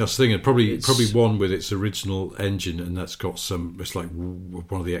 and I think that's the thing. And probably one with its original engine, and that's got some. It's like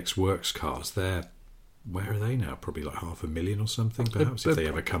one of the ex-works cars. Where are they now? Probably like $500,000 or something. Perhaps if they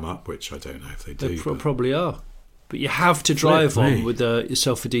ever come up, which I don't know if they do. They probably are. But you have to drive on with a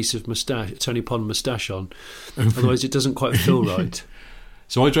self-adhesive moustache, Tony Pond moustache on. Otherwise, it doesn't quite feel right.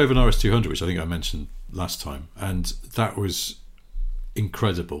 So I drove an RS200, which I think I mentioned last time, and that was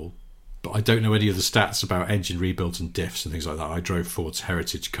incredible. But I don't know any of the stats about engine rebuilds and diffs and things like that. I drove Ford's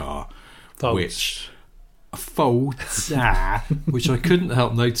Heritage car, which I couldn't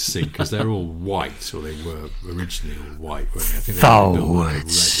help noticing because they're all white, or they were originally all white, weren't they? I think they were built with a red one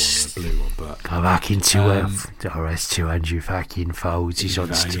and a blue one. But go back into the RS200 fucking folds. He's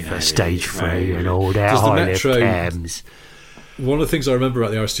on stage 3 and all that high lift cams. One of the things I remember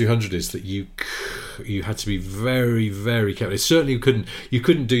about the RS200 is that you had to be very, very careful. Certainly you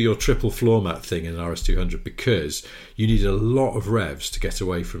couldn't do your triple floor mat thing in an RS200 because you needed a lot of revs to get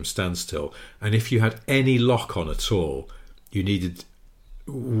away from standstill, and if you had any lock on at all, you needed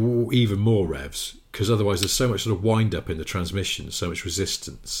even more revs because otherwise there's so much sort of wind up in the transmission, so much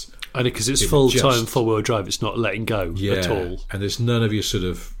resistance. And because it's full-time four-wheel drive, it's not letting go at all. And there's none of your sort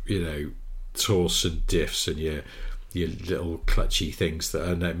of, Torsen diffs and your your little clutchy things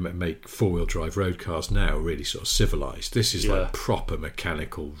that make four-wheel drive road cars now really sort of civilised. This is like proper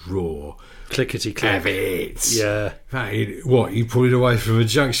mechanical, raw, clickety-click. Yeah. What, you pull it away from a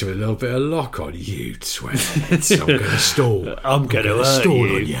junction with a little bit of lock on? You twat. I'm going to stall. I'm going to hurt you.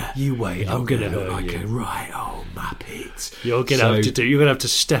 On you. You wait, I'm going to hurt you. Right, oh, Muppet. You're going to have to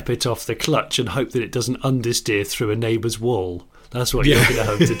step it off the clutch and hope that it doesn't understeer through a neighbour's wall. That's what you're going to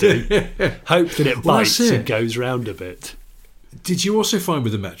have to do. Hope that it bites and goes round a bit. Did you also find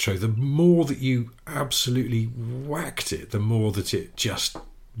with the Metro, the more that you absolutely whacked it, the more that it just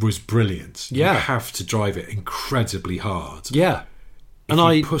was brilliant. Yeah. You have to drive it incredibly hard. Yeah. If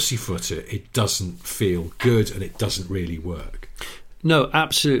you pussyfoot it, it doesn't feel good and it doesn't really work. No,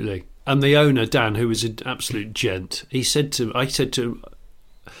 absolutely. And the owner, Dan, who was an absolute gent, I said,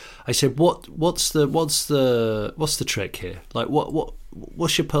 what's the trick here? Like,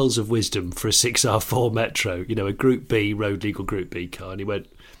 what's your pearls of wisdom for a 6R4 Metro? You know, a Group B, road legal Group B car. And he went,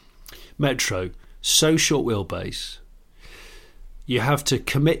 Metro, so short wheelbase. You have to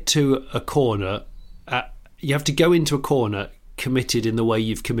commit to a corner. You have to go into a corner committed in the way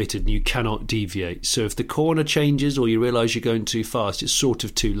you've committed, and you cannot deviate. So if the corner changes or you realise you're going too fast, it's sort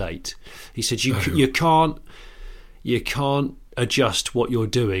of too late. He said you can't adjust what you're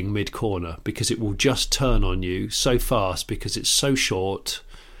doing mid-corner because it will just turn on you so fast because it's so short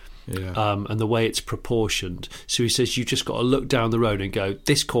and the way it's proportioned. So he says you've just got to look down the road and go,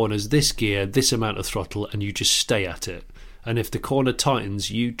 this corner's this gear, this amount of throttle, and you just stay at it. And if the corner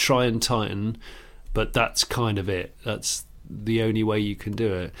tightens, you try and tighten, but that's kind of it. That's the only way you can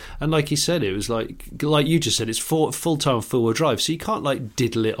do it. And like he said, it was like you just said, it's full-time four-wheel drive, so you can't like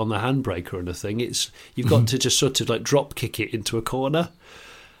diddle it on the handbrake or anything. You've got to just sort of like drop kick it into a corner.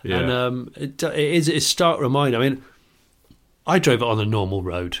 And it's a stark reminder. I mean, I drove it on a normal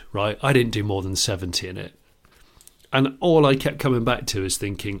road, right? I didn't do more than 70 in it, and all I kept coming back to is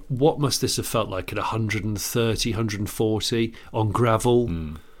thinking, what must this have felt like at 130, 140 on gravel?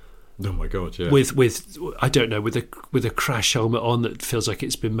 Oh my God! Yeah. With I don't know, with a crash helmet on that feels like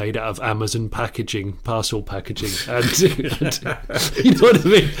it's been made out of Amazon packaging, parcel packaging, and you know what I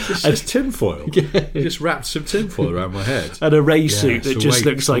mean? It's just tinfoil. Yeah. You just wrapped some tinfoil around my head, and a race suit that just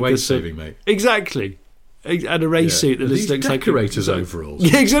looks like weight saving, mate. Exactly. And a race suit that looks like decorators' overalls.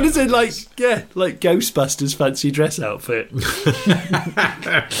 Yeah, exactly. Like Ghostbusters fancy dress outfit.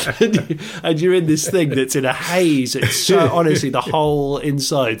 and you're in this thing that's in a haze. It's so, honestly, the whole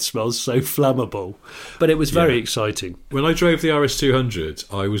inside smells so flammable. But it was very exciting. When I drove the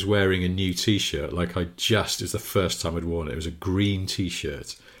RS200, I was wearing a new T-shirt. It's the first time I'd worn it. It was a green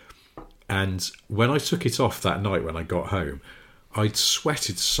T-shirt. And when I took it off that night when I got home, I'd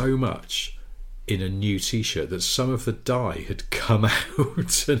sweated so much in a new T-shirt that some of the dye had come out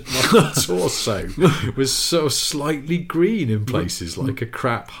and my torso was sort of slightly green in places, like a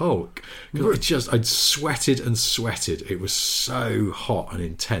crap Hulk. I'd sweated and sweated. It was so hot and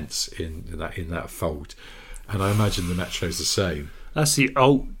intense in that fold, and I imagine the Metro's the same.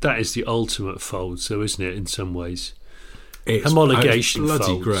 That is the ultimate fold, so isn't it? In some ways, it's homologation bloody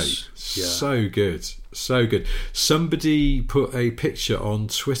folds. Great, so good. So good. Somebody put a picture on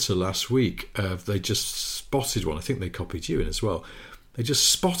Twitter last week. They just spotted one. I think they copied you in as well. They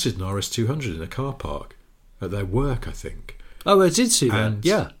just spotted an RS200 in a car park at their work, I think. Oh, I did see that.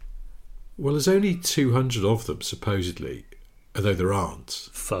 Yeah. Well, there's only 200 of them, supposedly, although there aren't.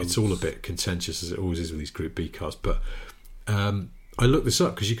 Fun. It's all a bit contentious, as it always is with these Group B cars. But I looked this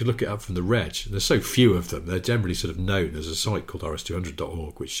up because you could look it up from the reg. There's so few of them. They're generally sort of known as a site called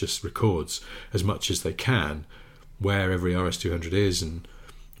rs200.org, which just records as much as they can where every RS200 is and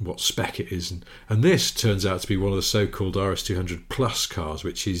what spec it is. And this turns out to be one of the so-called RS200 Plus cars,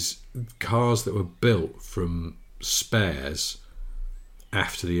 which is cars that were built from spares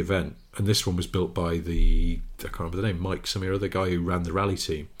after the event. And this one was built by I can't remember the name, Mike, some other guy who ran the rally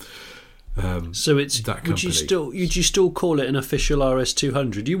team. So it's that company. Would you still call it an official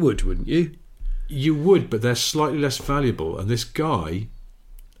RS200? You would, wouldn't you? You would, but they're slightly less valuable. And this guy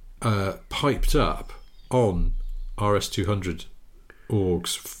piped up on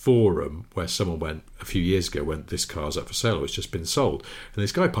RS200.org's forum, where someone went a few years ago, this car's up for sale, it's just been sold. And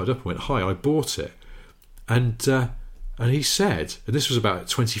this guy piped up and went, "Hi, I bought it." And he said, and this was about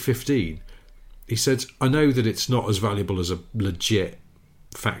 2015, he said, "I know that it's not as valuable as a legit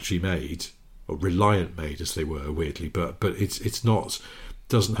factory made or Reliant made, as they were, weirdly, but it's not,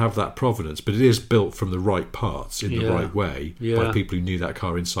 doesn't have that provenance, but it is built from the right parts in the right way by people who knew that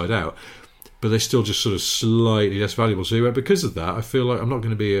car inside out, but they're still just sort of slightly less valuable." So because of that, I feel like I'm not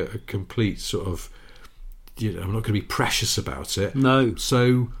going to be a complete sort of, I'm not going to be precious about it. No.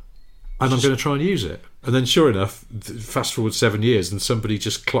 So, and I'm going to try and use it. And then, sure enough, fast forward 7 years, and somebody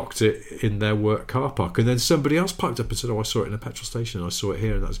just clocked it in their work car park, and then somebody else piped up and said, "Oh, I saw it in a petrol station, and I saw it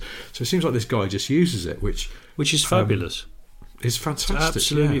here." And so it seems like this guy just uses it, which is fabulous. It's fantastic. It's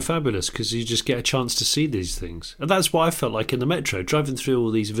absolutely fabulous, because you just get a chance to see these things, and that's what I felt like in the metro, driving through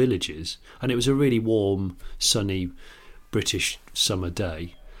all these villages, and it was a really warm, sunny British summer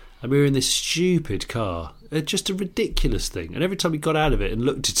day. And we were in this stupid car, just a ridiculous thing. And every time we got out of it and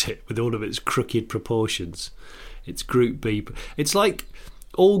looked at it with all of its crooked proportions, its Group B, it's like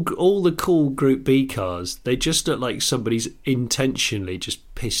all the cool Group B cars, they just look like somebody's intentionally just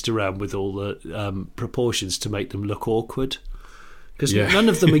pissed around with all the proportions to make them look awkward. Because none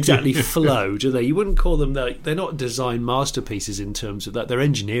of them exactly flow, do they? You wouldn't call them, they're not design masterpieces in terms of that. They're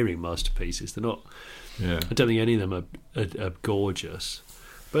engineering masterpieces. They're not. Yeah. I don't think any of them are gorgeous.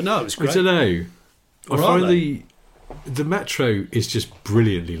 But no, it's great. I don't know. I find the Metro is just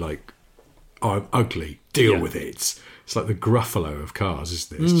brilliantly like, "Oh, I'm ugly. Deal with it." It's like the Gruffalo of cars,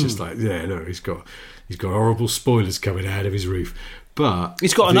 isn't it? It's just like, look, he's got horrible spoilers coming out of his roof, but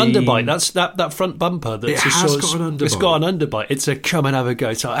he's got an underbite. That's that front bumper. Got an underbite. It's got an underbite. It's a come and have a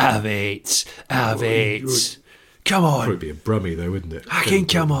go. So have it. Come on. Probably be a Brummie though, wouldn't it?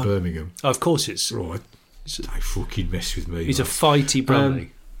 Come on. Birmingham. Oh, of course it's. Right. Don't fucking mess with me. He's a fighty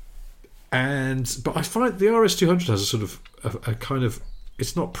Brummie. But I find the RS200 has a sort of a kind of,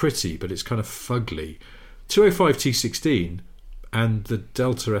 it's not pretty, but it's kind of fugly. 205 T16 and the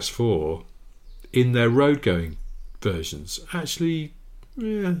Delta S4 in their road going versions actually,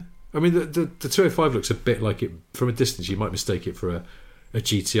 I mean the 205 looks a bit like it from a distance. You might mistake it for a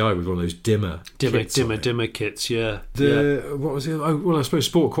GTI with one of those dimmer kits. Yeah. What was it? Oh, well, I suppose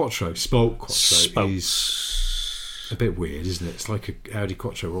Sport Quattro is a bit weird, isn't it? It's like a Audi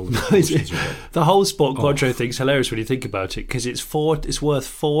Quattro. All the whole Sport Quattro thing's hilarious when you think about it, because it's worth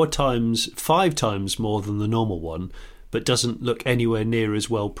 5 times more than the normal one, but doesn't look anywhere near as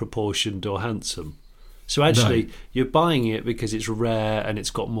well proportioned or handsome. So actually, you're buying it because it's rare and it's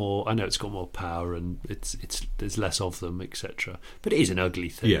got more. I know it's got more power and it's there's less of them, etc. But it is an ugly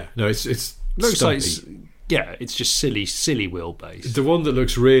thing. Yeah, no, it's looks stumpy. Like it's just silly wheelbase. The one that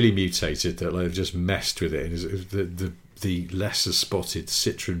looks really mutated, that they've just messed with it, is the lesser spotted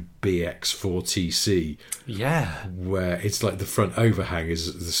Citroen BX4TC. Yeah, where it's like the front overhang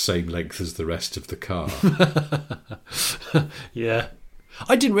is the same length as the rest of the car. Yeah.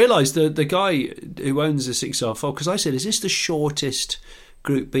 I didn't realise the guy who owns the 6R4, because I said, "Is this the shortest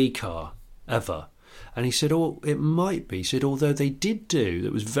Group B car ever?" And he said, "Oh, it might be." He said, "Although they did do,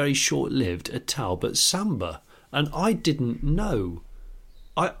 that was very short-lived, a Talbot Samba." And I didn't know.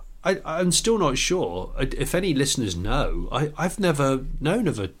 I'm still not sure. If any listeners know, I've never known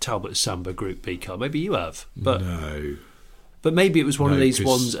of a Talbot Samba Group B car. Maybe you have. But no. But maybe it was one of these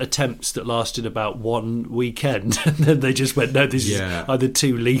attempts that lasted about one weekend, and then they just went, "No, this is either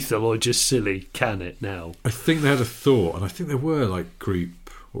too lethal or just silly. Can it now?" I think they had a thought, and I think there were like what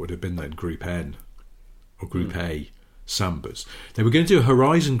would have been then, Group N or Group A Sambas. They were going to do a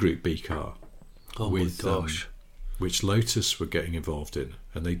Horizon Group B car. Oh with, my gosh. Which Lotus were getting involved in,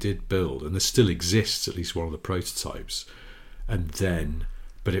 and they did build, and there still exists at least one of the prototypes.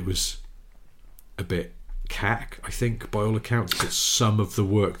 But it was a bit cack, I think, by all accounts, that some of the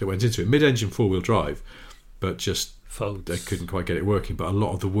work that went into it, mid-engine 4-wheel drive, but just they couldn't quite get it working. But a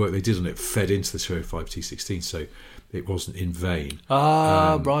lot of the work they did on it fed into the 205 T16, so it wasn't in vain.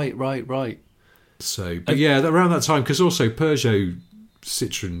 Right. So, but around that time, because also Peugeot,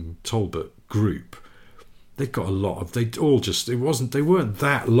 Citroen, Talbot Group, they've got a lot of. They weren't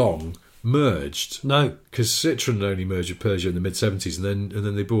that long merged. No, because Citroen only merged with Peugeot in the mid 70s, and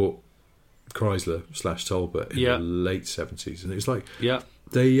then they bought Chrysler / Talbot in the late 70s, and it was like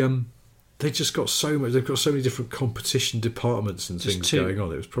they just got so much. They've got so many different competition departments and just things going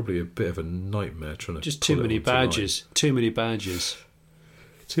on. It was probably a bit of a nightmare trying to just too many badges.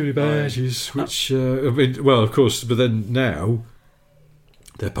 Which of course, but then now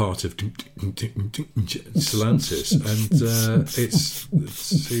they're part of Stellantis, and it's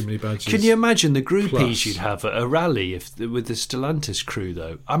too many badges. Can you imagine the groupies you'd have at a rally with the Stellantis crew,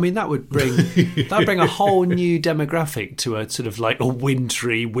 though? I mean, that would bring a whole new demographic to a sort of like a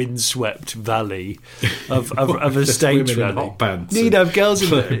wintry, windswept valley of a stage rally. Hot pants. You'd have girls in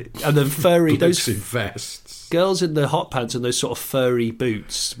the furry those vests. Girls in the hot pants and those sort of furry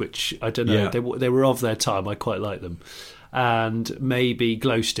boots, which I don't know, they were of their time. I quite like them. And maybe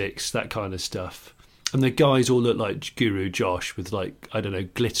glow sticks, that kind of stuff. And the guys all look like Guru Josh with, like, I don't know,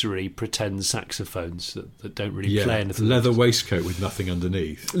 glittery pretend saxophones that don't really play anything. Leather waistcoat with nothing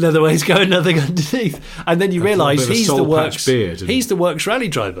underneath. Leather waistcoat and nothing underneath. And then you realise he's the works rally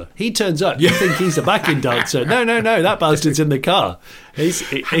driver. He turns up. You think he's the backing dancer. No, that bastard's in the car. I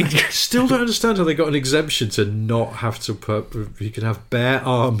still don't understand how they got an exemption to not have to you can have bare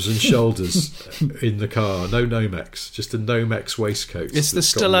arms and shoulders in the car. No Nomex. Just a Nomex waistcoat. It's the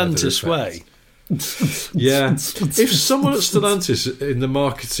Stellantis way. Yeah. If someone at Stellantis in the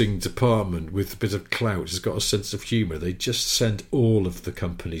marketing department with a bit of clout has got a sense of humour, they just send all of the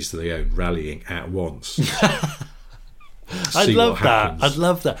companies that they own rallying at once. I'd love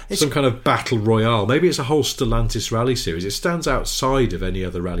that. Some kind of battle royale. Maybe it's a whole Stellantis rally series. It stands outside of any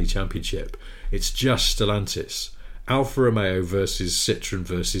other rally championship. It's just Stellantis. Alfa Romeo versus Citroen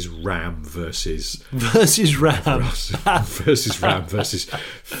versus Ram versus Ram versus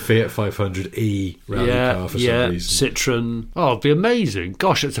Fiat 500e rally car for some reason. Citroen. Oh, it'd be amazing.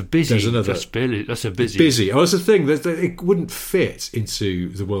 Gosh, that's a busy. That's a busy. Busy. Oh, that's the thing. It wouldn't fit into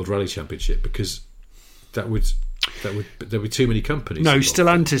the World Rally Championship because there would be too many companies. No,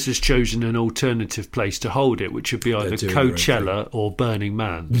 Stellantis has chosen an alternative place to hold it, which would be either Coachella or Burning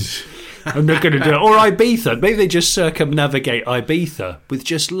Man. And they're going to do it. Or Ibiza. Maybe they just circumnavigate Ibiza with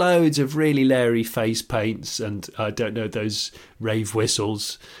just loads of really leery face paints and, I don't know, those rave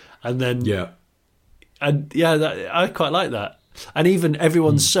whistles. And then... I quite like that. And even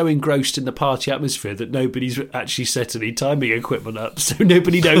everyone's so engrossed in the party atmosphere that nobody's actually set any timing equipment up, so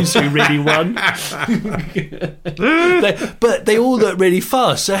nobody knows who really won. But they all look really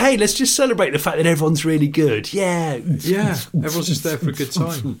fast. So, hey, let's just celebrate the fact that everyone's really good. Yeah. Yeah, everyone's just there for a good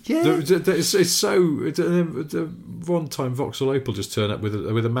time. Yeah. It's so... One time Vauxhall Opel just turned up with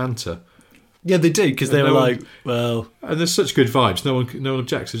a Manta. Yeah, they do, because they were like, well... And there's such good vibes. No one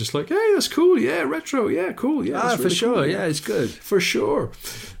objects. They're just like, hey, that's cool. Yeah, retro. Yeah, cool. Yeah, that's for really sure. Cool. Yeah, it's good. For sure.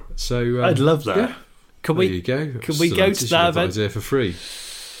 So I'd love that. Yeah. There you go. Can we go to that event? There for free.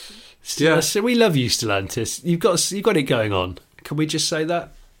 So we love you, Stellantis. You've got it going on. Can we just say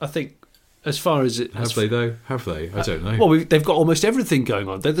that? I think... As far as it have they though? Have they? I don't know. Well, they've got almost everything going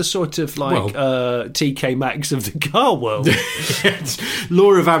on. They're the sort of like TK Maxx of the car world.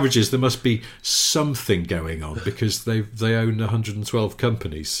 Law of averages. There must be something going on because they own 112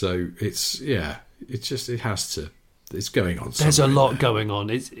 companies. So it's going on. There's a lot going on.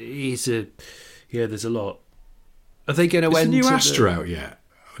 There's a lot. Are they going to end? Is the new Astra out yet?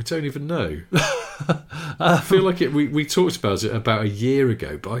 I don't even know. I feel like we talked about it about a year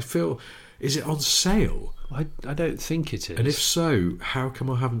ago, but I feel. Is it on sale? I don't think it is. And if so, how come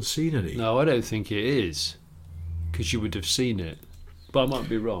I haven't seen any? No, I don't think it is. Because you would have seen it. But I might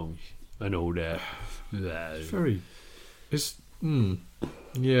be wrong. And all that. Yeah.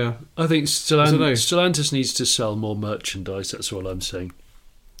 I think Stellantis needs to sell more merchandise, that's all I'm saying.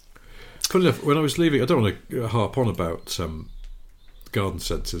 Funny enough, when I was leaving, I don't want to harp on about... garden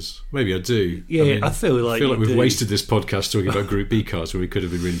centres. Maybe I do. Yeah, I feel like we've wasted this podcast talking about Group B cars when we could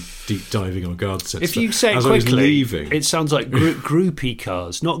have been really deep diving on garden centres. If you say it quickly, it sounds like groupie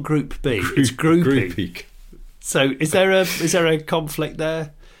cars, not Group B. It's groupie. So is there a conflict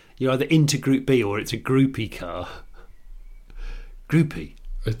there? You're either into Group B or it's a groupie car. Groupie.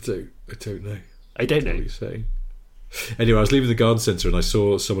 I don't know. I don't know what you're saying. Anyway, I was leaving the garden centre and I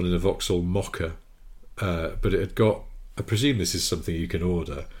saw someone in a Vauxhall Mocha, but it had got. I presume this is something you can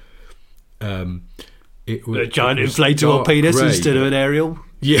order. A giant inflatable penis instead of an aerial?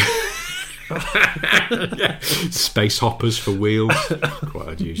 Yeah. Space hoppers for wheels.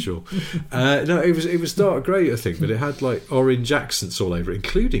 Quite unusual. No, it was dark grey, I think, but it had like orange accents all over it,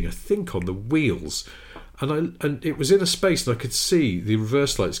 including, I think, on the wheels. And it was in a space and I could see the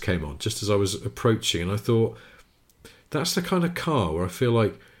reverse lights came on just as I was approaching, and I thought, that's the kind of car where I feel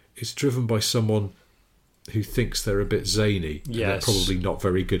like it's driven by someone who thinks they're a bit zany. Yes. They're probably not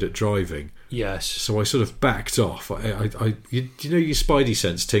very good at driving. Yes. So I sort of backed off. You know, your spidey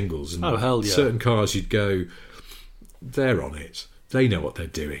sense tingles. And hell yeah. Certain cars you'd go, they're on it. They know what they're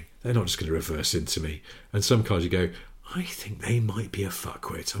doing. They're not just going to reverse into me. And some cars you go, I think they might be a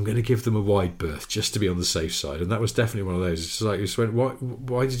fuckwit. I'm going to give them a wide berth just to be on the safe side. And that was definitely one of those. It's like you just went,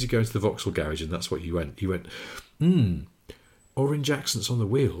 why did you go into the Vauxhall garage? And that's what you went. You went, orange accents on the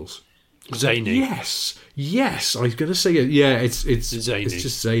wheels. Zany. Yes. I was going to say, yeah, it's zany. It's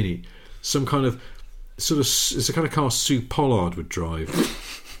just zany. Some kind of it's the kind of car Sue Pollard would drive.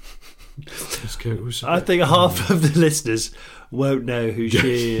 I think half of the listeners won't know who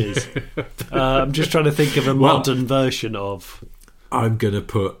she is. I'm just trying to think of a modern version of. I'm going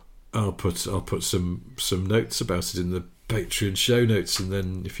to I'll put some notes about it in the Patreon show notes, and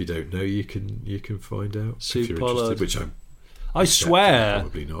then if you don't know, you can find out Sue if you're Pollard. interested. Which I swear,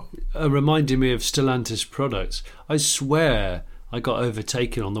 probably not. Reminding me of Stellantis products. I swear I got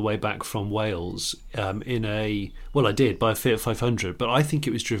overtaken on the way back from Wales I did, by a Fiat 500, but I think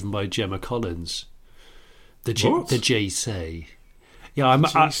it was driven by Gemma Collins. The GC. Yeah, I'm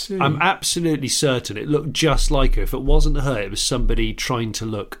absolutely certain it looked just like her. If it wasn't her, it was somebody trying to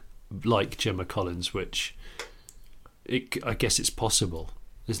look like Gemma Collins, which I guess it's possible,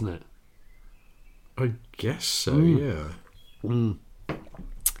 isn't it? I guess so, yeah. Mm.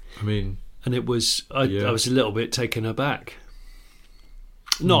 I mean... And it was... I was a little bit taken aback.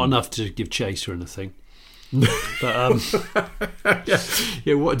 Not enough to give chase or anything. But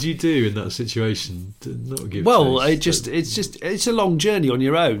yeah. What do you do in that situation to not give? Well, chase? it's a long journey on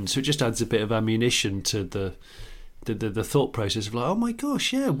your own, so it just adds a bit of ammunition to the thought process of like, oh my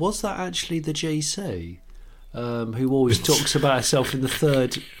gosh, yeah, was that actually the JC who always talks about herself in the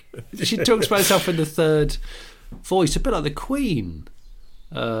third? She talks about herself in the third voice, a bit like the Queen.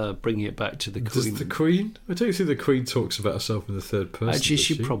 Bringing it back to the Queen. Does the Queen? I don't think the Queen talks about herself in the third person. Actually,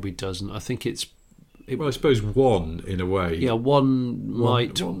 she probably doesn't. I think it's. Well, I suppose one in a way. Yeah, one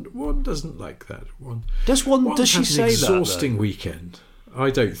might. One doesn't like that. One does one. Does she say that? Exhausting weekend. I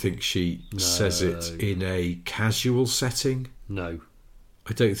don't think she says it in a casual setting. No,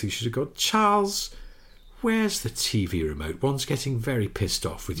 I don't think she'd have gone, Charles, where's the TV remote? One's getting very pissed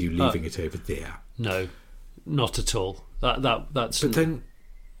off with you leaving it over there. No, not at all. That's. But then,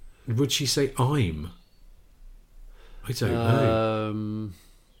 would she say I'm? I don't know.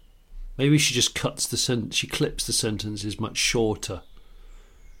 Maybe she just cuts the she clips the sentences much shorter.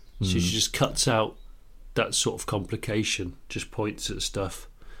 So she just cuts out that sort of complication, just points at stuff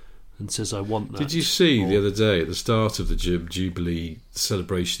and says, I want that. Did you see the other day at the start of the Jubilee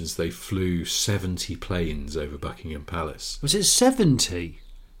celebrations, they flew 70 planes over Buckingham Palace? Was it 70?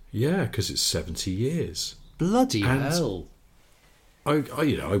 Yeah, because it's 70 years. Bloody hell. I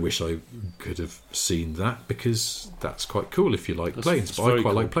wish I could have seen that, because that's quite cool if you like planes. But I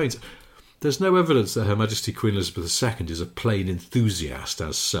quite like planes. There's no evidence that Her Majesty Queen Elizabeth II is a plane enthusiast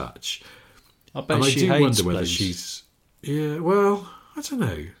as such. I bet she hates wonder whether planes. she's... Yeah, well, I don't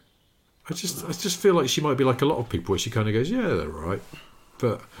know. I just feel like she might be like a lot of people, where she kind of goes, yeah, they're right.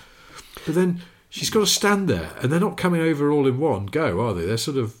 But then she's got to stand there, and they're not coming over all in one go, are they? They're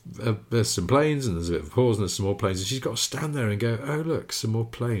sort of... there's some planes, and there's a bit of a pause, and there's some more planes, and she's got to stand there and go, oh, look, some more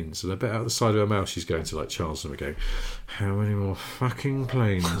planes. And I bet out the side of her mouth she's going to, like, Charles and going, how many more fucking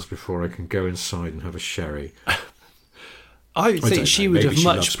planes before I can go inside and have a sherry? I think she would have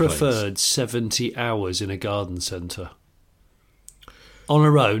much preferred 70 hours in a garden centre. On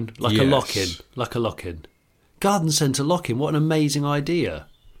her own, like a lock-in. Garden centre lock-in, what an amazing idea.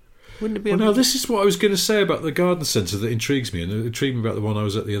 Wouldn't it be? Now, this is what I was going to say about the garden centre that intrigues me, and it intrigued me about the one I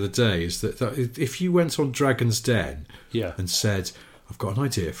was at the other day, is that if you went on Dragon's Den and said, I've got an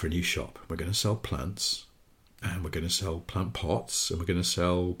idea for a new shop, we're going to sell plants, and we're going to sell plant pots, and we're going to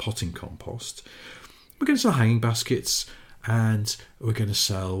sell potting compost, we're going to sell hanging baskets, and we're going to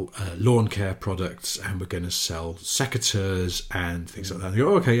sell lawn care products, and we're going to sell secateurs and things like that. And you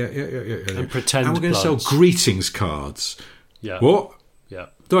go, okay, yeah. And pretend and we're going to sell greetings cards. Yeah. What? Yeah.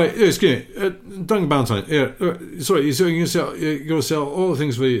 Right, excuse me, Duncan Ballantyne. Yeah, sorry, you're going to sell all the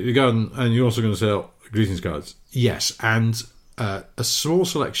things for your garden, and you're also going to sell greetings cards. Yes, and a small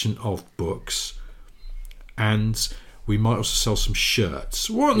selection of books, and we might also sell some shirts.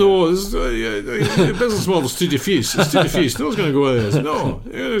 What? No, this business model's too diffuse. It's too diffuse. No one's going to go with this. No,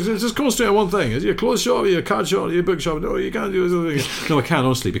 just concentrate on one thing. Is it your clothes shop, your card shop, your book shop? No, you can't do this. No, I can,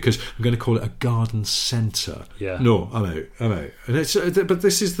 honestly, because I'm going to call it a garden centre. Yeah. No, I'm out. And it's, but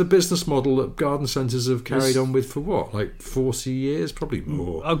this is the business model that garden centres have carried on with for what, like 40 years? Probably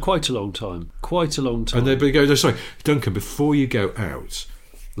more. Oh, quite a long time. And they go, sorry, Duncan, before you go out,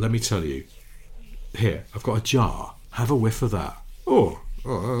 let me tell you, here, I've got a jar. Have a whiff of that. Oh,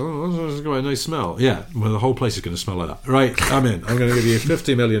 it's got a nice smell. Yeah, well, the whole place is going to smell like that. Right, I'm in. I'm going to give you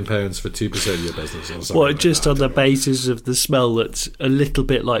 £50 million for 2% of your business. What, just on the basis of the smell that's a little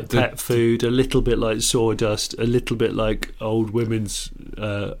bit like pet food, a little bit like sawdust, a little bit like old women's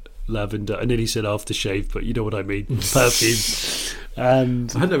lavender. I nearly said aftershave, but you know what I mean. Perfume. And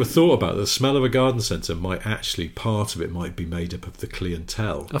I had never thought about the smell of a garden centre part of it might be made up of the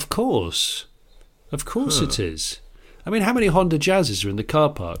clientele. Of course it is. I mean, how many Honda Jazzes are in the car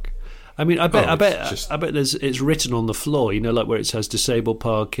park? I mean, I bet it's written on the floor, like where it says disabled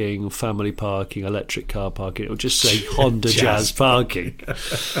parking, family parking, electric car parking. It'll just say Honda Jazz parking.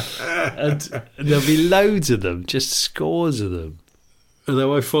 And there'll be loads of them, just scores of them. And then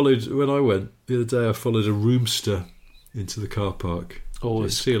when I went the other day, I followed a roomster into the car park. Oh, you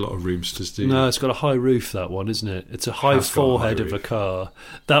see a lot of Roomsters, do you? No, it's got a high roof, that one, isn't it? It's a high forehead of a car.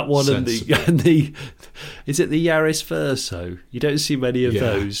 That one and the is it the Yaris Verso? You don't see many of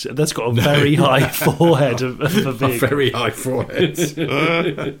those. That's got a very high forehead of a vehicle. A very high forehead.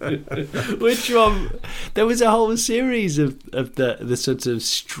 Which one? There was a whole series of the sort of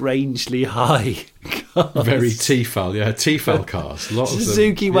strangely high cars. Very Tefal cars. Lots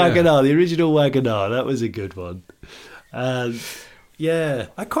Suzuki of them. Wagonar, the original Wagonar. That was a good one. Yeah,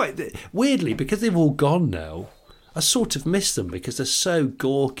 I quite weirdly, because they've all gone now, I sort of miss them because they're so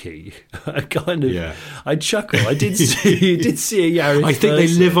gawky. I kind of, I chuckle. You did see a Yaris. I think they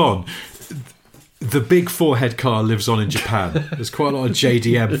live on. The big forehead car lives on in Japan. There's quite a lot of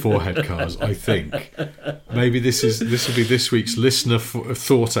JDM forehead cars, I think. Maybe this will be this week's listener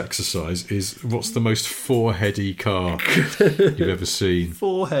thought exercise: is what's the most foreheady car you've ever seen?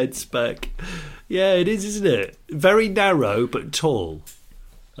 Forehead spec. Yeah, it is, isn't it? Very narrow but tall.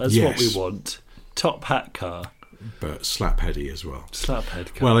 That's what we want. Top hat car. But slap-heady as well.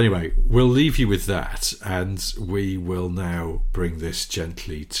 Slap-head car. Well, anyway, we'll leave you with that, and we will now bring this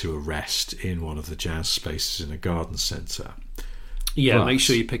gently to a rest in one of the jazz spaces in a garden centre. Yeah, but make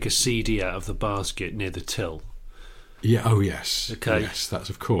sure you pick a CD out of the basket near the till. Yeah. Oh, yes. Okay. Yes, that's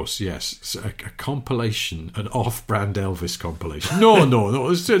of course. Yes, it's a compilation, an off-brand Elvis compilation. No.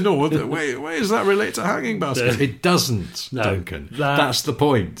 Where does that relate to Hanging Basket? It doesn't, Duncan. That's the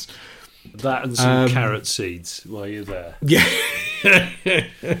point. That and some carrot seeds while you're there. Yeah.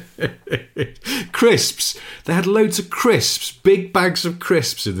 Crisps. They had loads of crisps, big bags of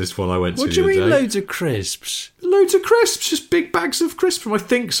crisps in this one I went to. What do you mean, loads of crisps? Loads of crisps, just big bags of crisps from, I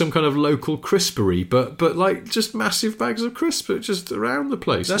think, some kind of local crispery, but like just massive bags of crisps just around the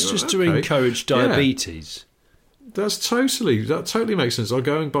place. That's just to encourage diabetes. Yeah. That totally makes sense. I'll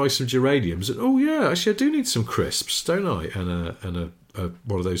go and buy some geraniums. And, actually, I do need some crisps, don't I? And a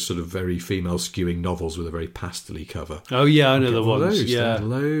one of those sort of very female skewing novels with a very pastel-y cover. Oh yeah, I know the ones. Those. Yeah,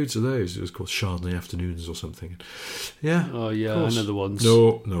 loads of those. It was called Chardonnay Afternoons or something. Yeah. Oh yeah, I know the ones.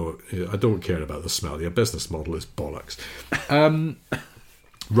 No, I don't care about the smell. Your business model is bollocks.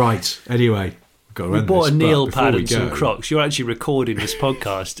 Right. Anyway, we bought a kneel pad and some Crocs. You're actually recording this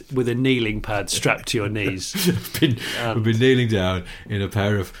podcast with a kneeling pad strapped to your knees. We've been kneeling down in a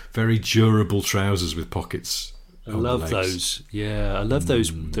pair of very durable trousers with pockets. I love those. Yeah, I love those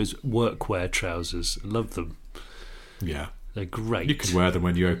workwear trousers. I love them. Yeah. They're great. You could wear them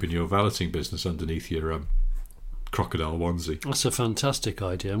when you open your valeting business underneath your crocodile onesie. That's a fantastic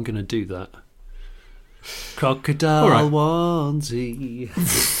idea. I'm going to do that. Crocodile onesie.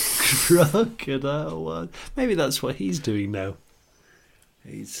 Crocodile onesie. Maybe that's what he's doing now.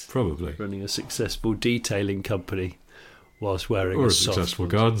 He's probably running a successful detailing company. Whilst wearing a successful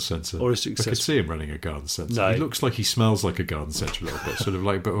garden centre. I could see him running a garden centre. No. He looks like he smells like a garden centre a little bit, sort of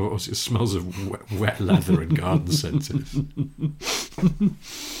like, but it smells of wet leather and garden centres.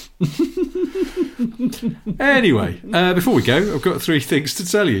 Anyway, before we go, I've got 3 things to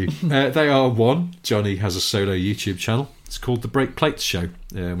tell you. They are: 1, Johnny has a solo YouTube channel. It's called The Break Plates Show,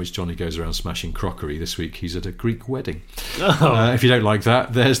 in which Johnny goes around smashing crockery. This week he's at a Greek wedding. If you don't like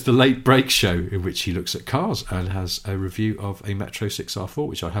that, there's The Late Break Show, in which he looks at cars and has a review of a Metro 6R4,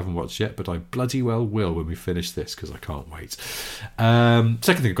 which I haven't watched yet, but I bloody well will when we finish this, because I can't wait. Second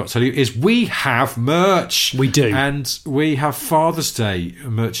thing I've got to tell you is we have merch. We do. And we have Father's Day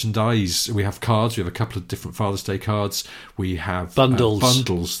merchandise. We have cards. We have a couple of different Father's Day cards. We have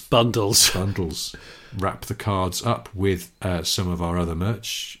bundles. Wrap the cards up with some of our other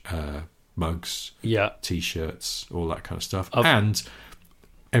merch, mugs, T-shirts, all that kind of stuff. And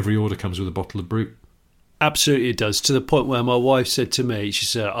every order comes with a bottle of Brut. Absolutely it does, to the point where my wife said to me, she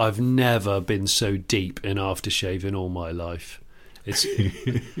said, I've never been so deep in aftershave in all my life.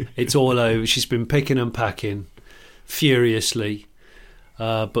 It's all over. She's been picking and packing furiously.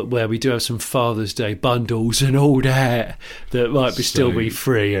 But where we do have some Father's Day bundles and all that might still be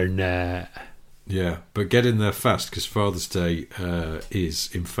free or not. Yeah, but get in there fast, because Father's Day is,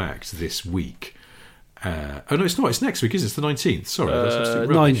 in fact, this week. No, it's not. It's next week, isn't it? It's the 19th. Sorry,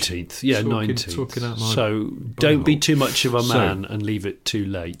 that's 19th. Yeah, 19th. So don't be too much of a man and leave it too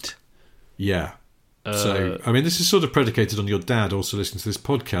late. Yeah. So, I mean, this is sort of predicated on your dad also listening to this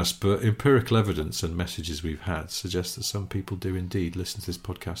podcast, but empirical evidence and messages we've had suggest that some people do indeed listen to this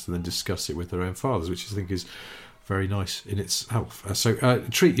podcast and then discuss it with their own fathers, which I think is very nice in itself. So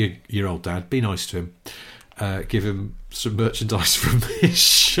treat your old dad, be nice to him, give him some merchandise from this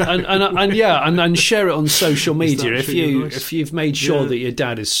show, and share it on social media if you've made sure that your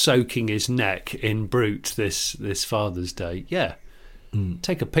dad is soaking his neck in Brut this Father's Day.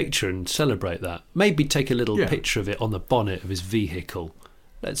 take a picture and celebrate that. Maybe take a little picture of it on the bonnet of his vehicle.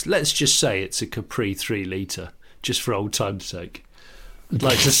 Let's just say it's a Capri 3 litre, just for old time's sake. I'd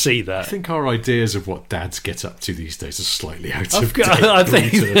like to see that. I think our ideas of what dads get up to these days are slightly out of date. I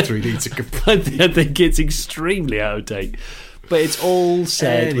think 3 litre Capri. I think it's extremely out of date. But it's all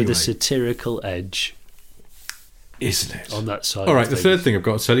said with a satirical edge. Isn't it? On that side. All right, the third thing I've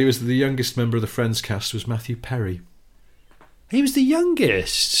got to tell you is that the youngest member of the Friends cast was Matthew Perry. He was the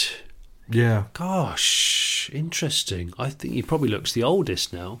youngest? Yeah. Gosh, interesting. I think he probably looks the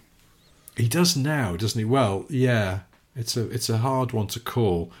oldest now. He does now, doesn't he? Well, yeah. It's a hard one to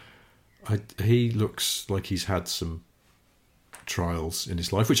call. He looks like he's had some trials in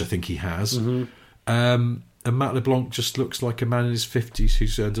his life, which I think he has. Mm-hmm. And Matt LeBlanc just looks like a man in his 50s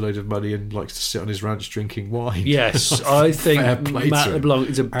who's earned a load of money and likes to sit on his ranch drinking wine. Yes, I think Matt LeBlanc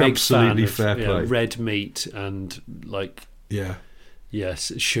is a big Absolutely fan fair play. Red meat and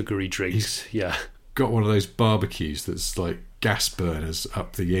sugary drinks. Got one of those barbecues that's like gas burners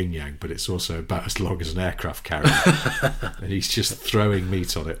up the yin-yang, but it's also about as long as an aircraft carrier. And he's just throwing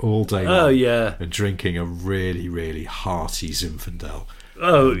meat on it all day long. Oh, yeah. And drinking a really, really hearty Zinfandel.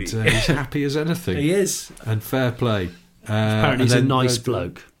 Oh, and, he's happy as anything. He is. And fair play. Apparently he's a nice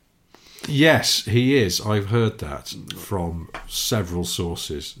bloke. Yes, he is. I've heard that from several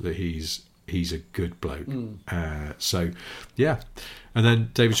sources, that he's a good bloke. So, yeah. And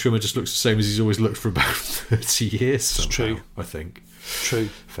then David Schwimmer just looks the same as he's always looked for about 30 years. Somehow, it's true. I think. True.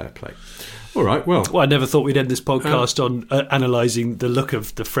 Fair play. All right, well, I never thought we'd end this podcast on analysing the look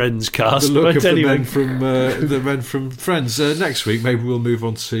of the Friends cast. The look of the men from Friends. Next week, maybe we'll move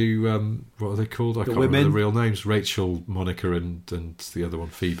on to what are they called? I can't remember the real names. Rachel, Monica, and the other one,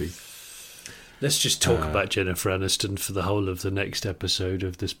 Phoebe. Let's just talk about Jennifer Aniston for the whole of the next episode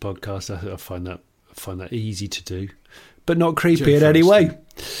of this podcast. I find that easy to do, but not creepy in any way.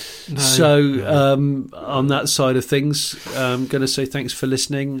 On that side of things, I'm going to say thanks for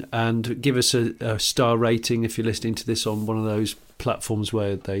listening, and give us a star rating if you're listening to this on one of those platforms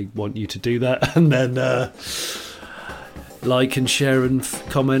where they want you to do that, and then like and share and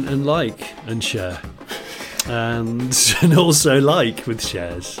comment and like and share, and also like with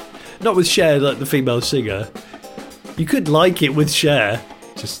shares, not with share like the female singer. You could like it with share.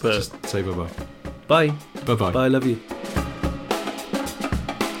 Just say bye-bye. Bye. Bye-bye. Bye, love you.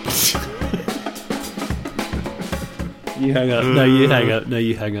 You hang up. No, you hang up. No,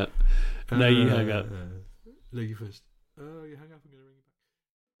 you hang up. No, you hang up. No, you first. Oh, you hang up. I'm going to ring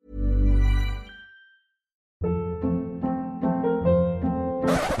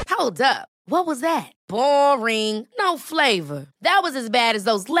you back. Hold up. What was that? Boring. No flavor. That was as bad as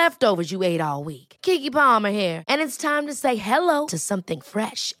those leftovers you ate all week. Keke Palmer here. And it's time to say hello to something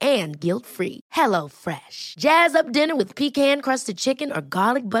fresh and guilt-free. Hello Fresh. Jazz up dinner with pecan-crusted chicken or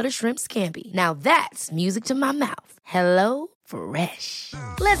garlic butter shrimp scampi. Now that's music to my mouth. Hello Fresh.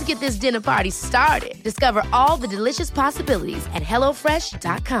 Let's get this dinner party started. Discover all the delicious possibilities at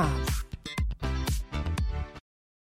HelloFresh.com.